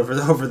a lot over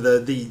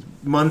the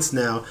months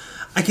now,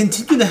 I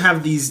continue to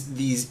have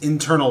these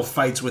internal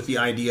fights with the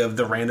idea of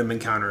the random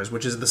encounters,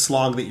 which is the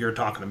slog that you're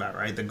talking about,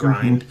 right? The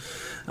grind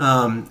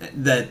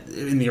that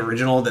in the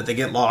original that they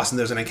get lost and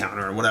there's an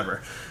encounter or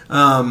whatever.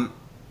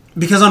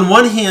 Because on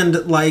one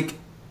hand, like,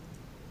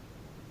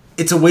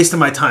 it's a waste of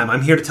my time.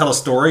 I'm here to tell a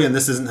story, and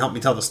this doesn't help me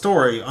tell the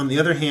story. On the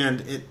other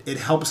hand, it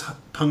helps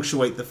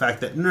punctuate the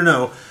fact that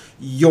no,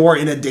 you're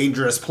in a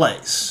dangerous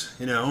place,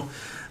 you know.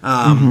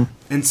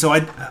 And so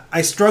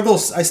I struggle.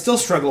 I still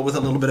struggle with a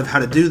little bit of how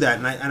to do that.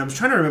 And I was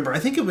trying to remember. I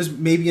think it was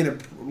maybe in a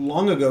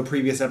long ago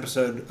previous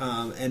episode,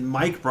 and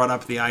Mike brought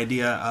up the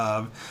idea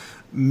of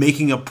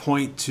making a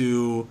point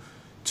to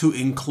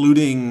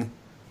including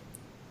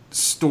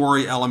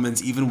story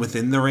elements even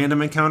within the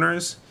random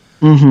encounters.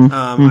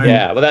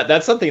 Yeah, well,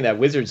 that's something that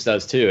Wizards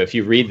does too. If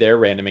you read their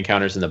random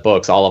encounters in the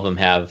books, all of them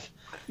have.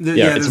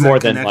 It's more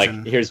than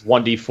like here's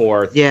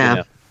 1d4.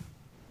 Yeah,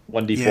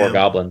 1d4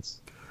 goblins.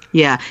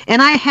 Yeah,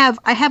 and I have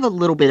a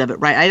little bit of it,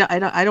 right?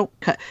 I don't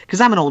cut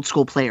because I'm an old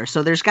school player,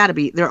 so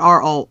there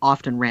are all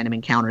often random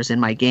encounters in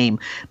my game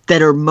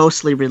that are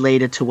mostly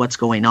related to what's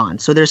going on.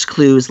 So there's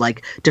clues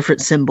like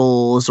different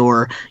symbols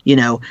or, you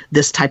know,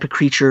 this type of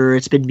creature,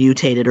 it's been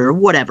mutated or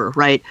whatever,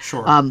 right?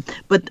 Sure.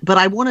 But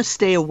I want to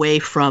stay away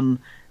from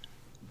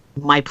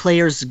my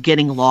players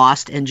getting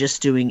lost and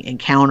just doing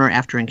encounter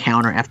after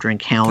encounter after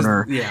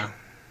encounter. Yeah.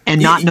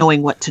 And not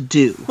knowing what to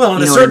do. Well,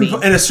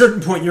 at a certain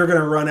point, you're going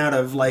to run out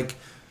of like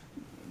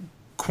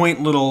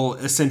quaint little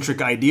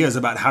eccentric ideas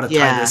about how to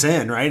tie this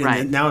in, right?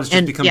 And now it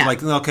just becomes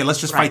like, okay,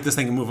 let's just fight this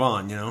thing and move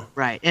on, you know?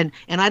 Right. And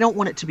I don't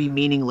want it to be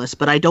meaningless,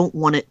 but I don't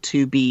want it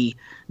to be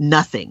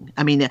nothing.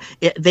 I mean,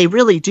 they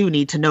really do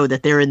need to know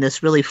that they're in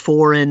this really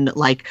foreign,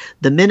 like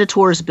the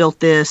Minotaurs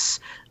built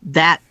this,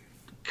 that,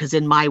 because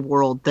in my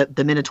world,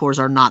 the Minotaurs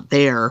are not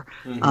there.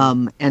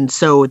 And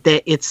so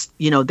it's,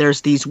 you know,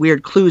 there's these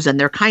weird clues, and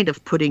they're kind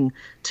of putting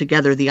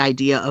together the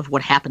idea of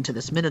what happened to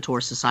this Minotaur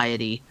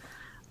society.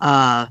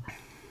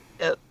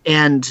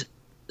 And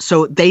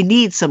so they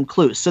need some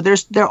clues. So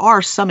there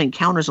are some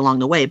encounters along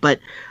the way, but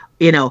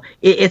you know,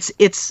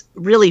 it's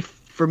really,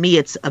 for me,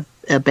 it's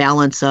a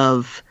balance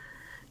of,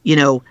 you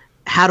know,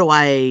 how do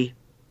I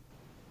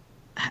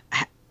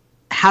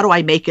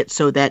make it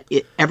so that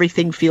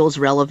everything feels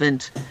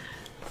relevant,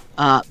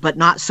 but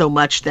not so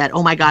much that,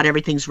 oh my God,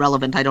 everything's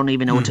relevant, I don't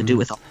even know what to do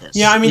with all this.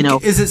 Yeah, I mean, you know?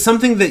 Is it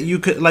something that you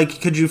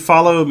could you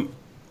follow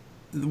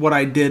what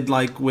I did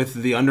like with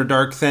the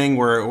Underdark thing,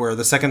 where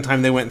the second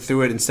time they went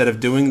through it, instead of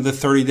doing the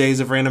 30 days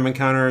of random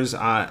encounters,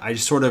 I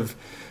just sort of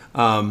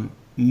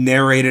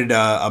narrated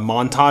a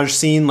montage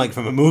scene like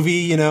from a movie,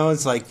 you know?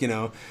 It's like, you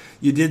know,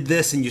 you did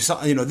this and you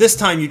saw, you know, this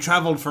time you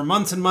traveled for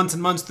months and months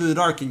and months through the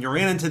dark and you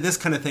ran into this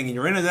kind of thing and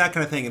you ran into that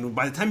kind of thing, and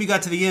by the time you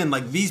got to the end,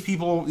 like these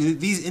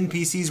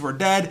NPCs were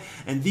dead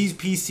and these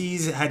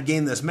PCs had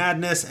gained this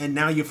madness, and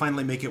now you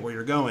finally make it where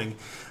you're going.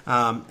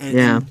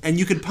 And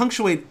you could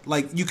punctuate,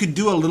 like you could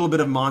do a little bit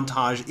of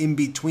montage in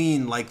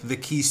between like the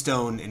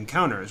keystone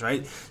encounters,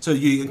 right? So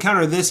you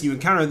encounter this,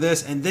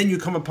 and then you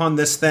come upon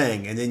this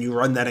thing, and then you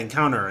run that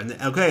encounter, and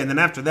then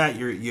after that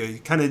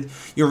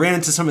you ran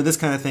into some of this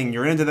kind of thing,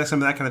 you ran into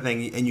some of that kind of thing,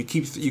 and you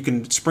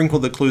can sprinkle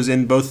the clues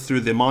in both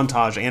through the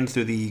montage and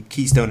through the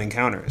keystone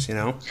encounters, you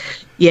know?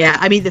 Yeah,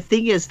 I mean the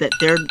thing is that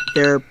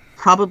they're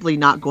probably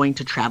not going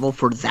to travel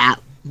for that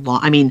long.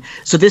 I mean,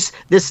 so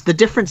the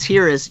difference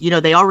here is, you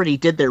know, they already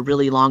did their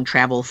really long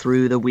travel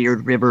through the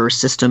weird river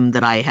system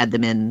that I had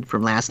them in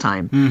from last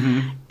time.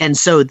 And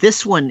so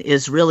this one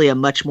is really a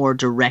much more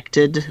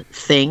directed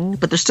thing,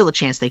 but there's still a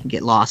chance they can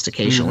get lost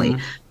occasionally,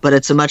 but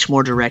it's a much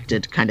more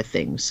directed kind of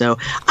thing. So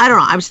I don't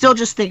know, I'm still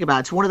just thinking about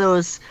it. It's one of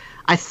those,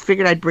 I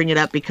figured I'd bring it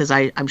up because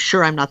I'm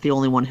sure I'm not the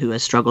only one who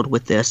has struggled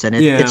with this, and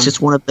it's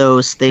just one of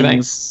those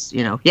things,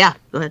 you know. Yeah,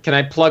 go ahead. Can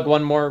I plug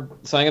one more?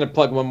 So I'm going to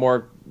plug one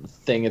more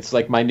thing. It's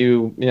like my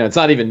new, you know, it's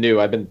not even new.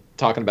 I've been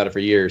talking about it for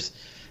years,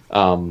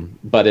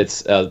 but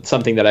it's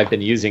something that I've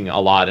been using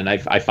a lot, and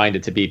I find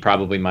it to be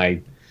probably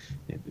my,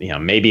 you know,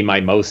 maybe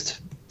my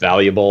most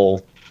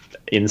valuable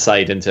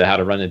insight into how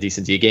to run a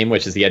decent D game,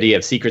 which is the idea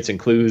of secrets and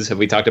clues. Have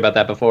we talked about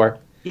that before?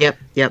 Yep.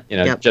 You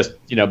know, just,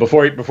 you know,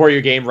 before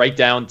your game, write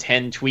down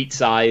 10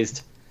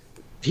 tweet-sized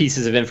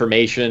pieces of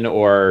information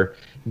or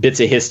bits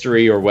of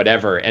history or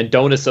whatever, and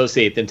don't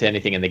associate them to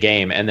anything in the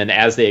game. And then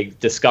as they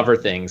discover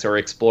things or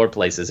explore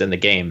places in the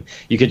game,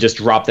 you can just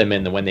drop them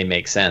in when they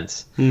make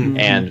sense.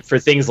 And for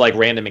things like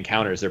random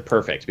encounters, they're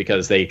perfect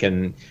because you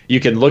can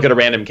look at a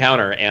random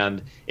encounter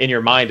and in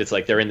your mind it's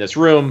like, they're in this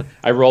room,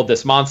 I rolled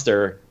this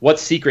monster, what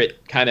secret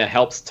kind of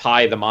helps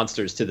tie the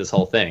monsters to this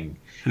whole thing?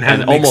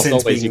 And almost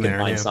always you can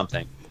find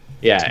something.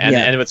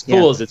 And what's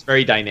cool is it's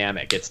very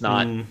dynamic. It's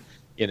not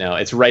you know,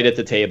 it's right at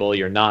the table.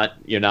 You're not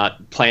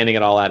planning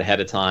it all out ahead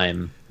of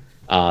time.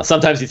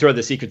 Sometimes you throw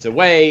the secrets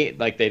away,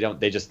 like they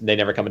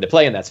never come into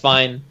play, and that's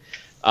fine.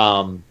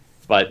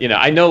 But you know,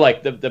 I know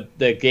like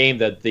the game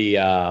that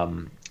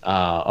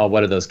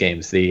what are those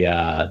games?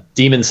 The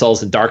Demon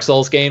Souls and Dark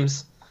Souls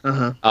games.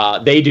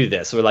 They do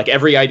this, where like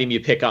every item you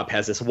pick up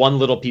has this one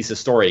little piece of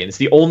story, and it's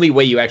the only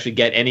way you actually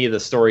get any of the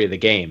story of the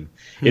game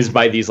is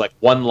by these like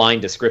one-line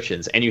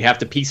descriptions, and you have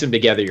to piece them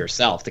together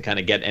yourself to kind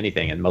of get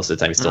anything. And most of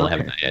the time, you still don't have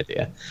any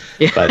idea,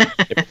 but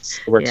it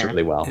works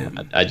really well.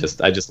 Yeah. I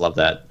just love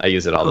that. I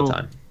use it all the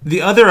time.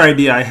 The other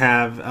idea I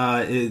have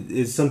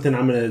is something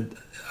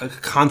a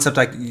concept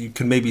you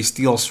can maybe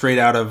steal straight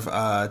out of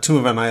Tomb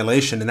of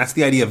Annihilation, and that's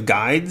the idea of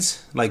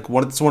guides. Like,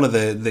 what's one of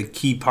the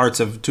key parts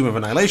of Tomb of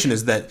Annihilation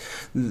is that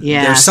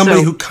there's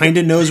somebody who kind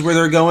of knows where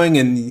they're going,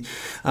 and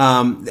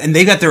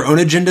they got their own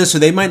agenda, so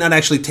they might not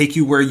actually take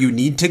you where you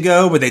need to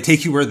go, but they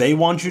take you where they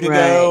want you to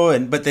go.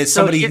 But there's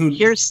somebody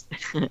here's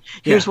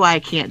why I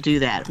can't do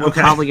that. We're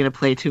probably going to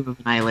play Tomb of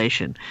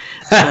Annihilation.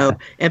 So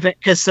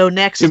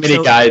next too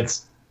many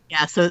guides.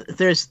 Yeah, so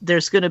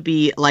there's going to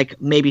be like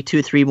maybe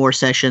 2-3 more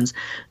sessions.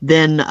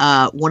 Then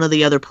one of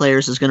the other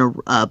players is going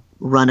to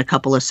run a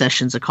couple of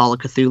sessions of Call of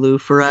Cthulhu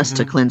for us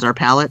to cleanse our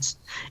palates,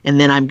 and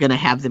then I'm going to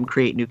have them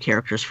create new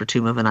characters for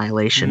Tomb of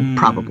Annihilation,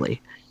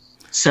 probably.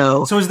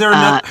 So is there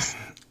another?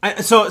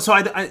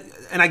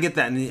 I get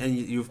that, and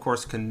you of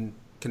course can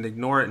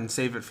ignore it and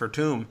save it for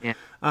Tomb. Yeah.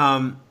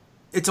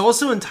 It's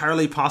also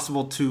entirely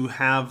possible to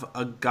have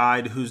a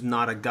guide who's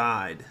not a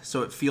guide,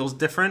 so it feels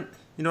different.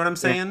 You know what I'm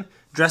saying? Yeah.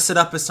 Dress it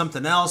up as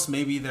something else.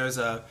 Maybe there's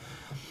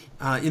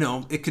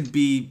it could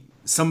be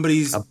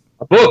somebody's a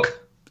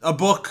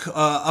book,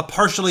 a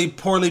partially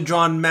poorly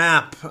drawn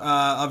map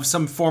of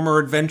some former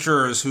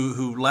adventurers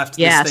who left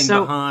this thing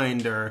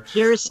behind, or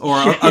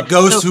a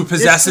ghost who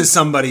possesses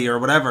somebody or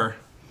whatever.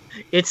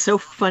 It's so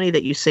funny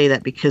that you say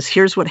that, because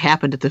here's what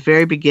happened at the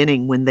very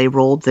beginning when they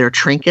rolled their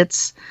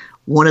trinkets.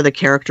 One of the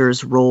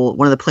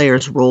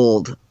players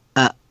rolled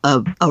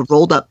a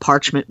rolled up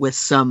parchment with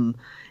some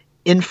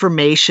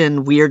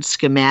information, weird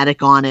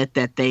schematic on it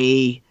that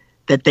they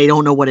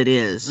don't know what it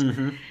is.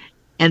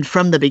 And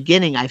from the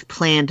beginning, I've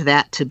planned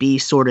that to be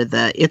sort of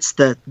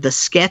the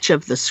sketch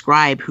of the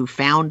scribe who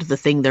found the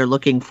thing they're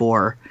looking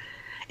for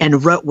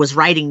and was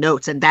writing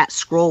notes, and that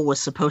scroll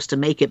was supposed to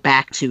make it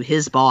back to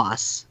his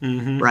boss,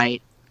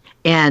 right?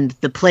 And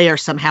the player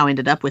somehow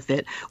ended up with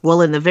it.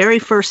 Well, in the very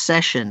first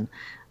session,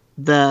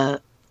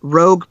 the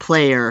rogue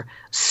player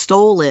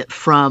stole it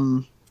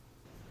from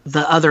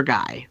the other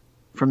guy,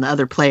 from the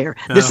other player.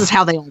 This is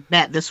how they all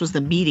met. This was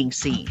the meeting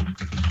scene.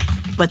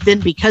 But then,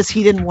 because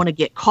he didn't want to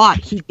get caught,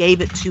 he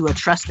gave it to a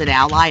trusted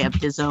ally of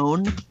his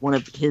own, one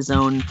of his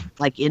own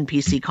like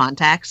NPC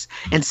contacts,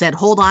 and said,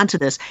 hold on to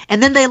this.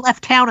 And then they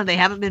left town and they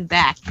haven't been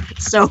back.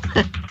 So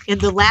in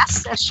the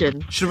last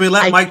session... Should we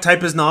let Mike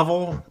type his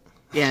novel?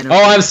 Yeah. No,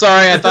 I'm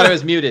sorry. I thought I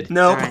was muted.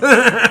 Nope.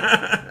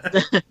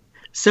 Right.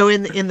 So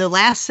in the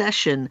last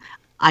session,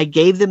 I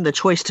gave them the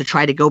choice to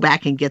try to go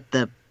back and get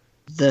the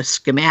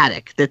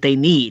schematic that they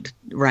need,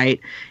 right?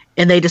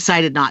 And they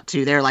decided not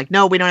to. They're like,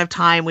 no, we don't have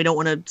time. We don't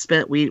want to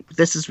spend.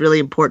 This is really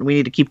important. We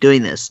need to keep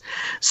doing this.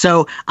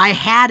 So I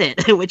had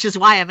it, which is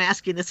why I'm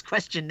asking this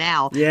question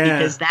now. Yeah.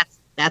 Because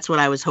that's what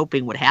I was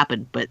hoping would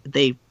happen, but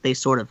they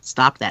sort of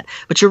stopped that.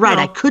 But you're right.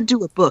 I could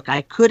do a book.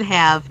 I could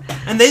have.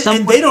 And they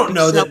don't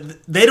know that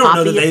they don't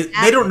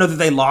know that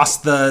they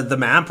lost the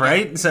map,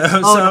 right?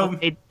 No,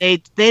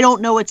 they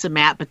don't know it's a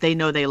map, but they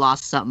know they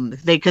lost something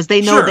because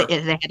they know that they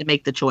had to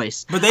make the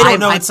choice. But they don't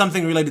know it's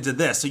something related to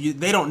this, so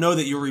they don't know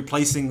that you're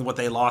replacing what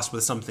they lost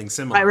with something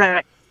similar.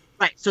 Right.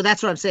 Right, so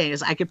that's what I'm saying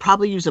is I could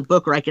probably use a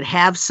book, or I could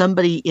have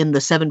somebody in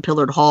the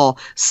Seven-Pillared Hall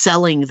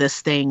selling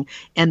this thing,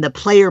 and the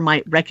player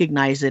might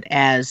recognize it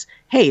as,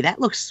 hey, that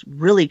looks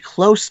really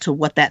close to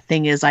what that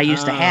thing is I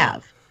used to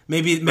have.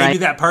 Maybe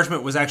that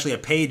parchment was actually a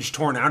page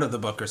torn out of the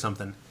book or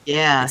something.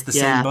 Yeah, it's the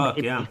same book.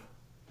 Yeah.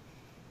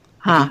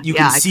 Huh? You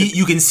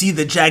can see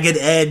the jagged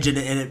edge, and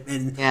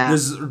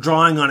there's a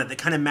drawing on it that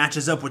kind of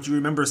matches up what you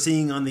remember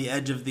seeing on the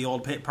edge of the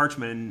old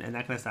parchment and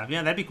that kind of stuff.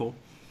 Yeah, that'd be cool.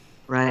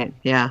 Right.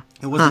 Yeah.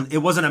 It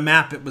wasn't a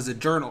map. It was a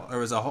journal. It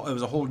was a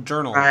whole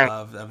journal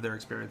of their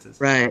experiences.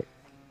 Right.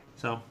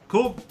 So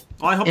cool.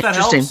 Well, I hope that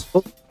helps.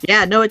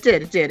 Yeah. No, it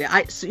did. It did.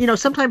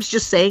 Sometimes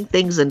just saying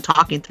things and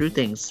talking through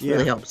things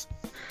really helps.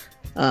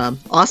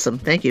 Awesome.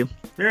 Thank you.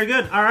 Very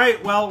good. All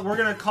right. Well, we're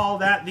gonna call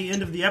that the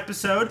end of the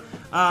episode.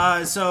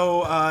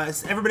 So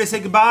everybody say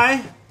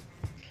goodbye.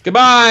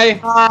 Goodbye.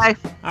 Bye.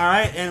 All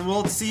right, and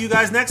we'll see you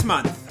guys next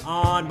month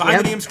on Behind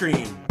the Game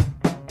Screen.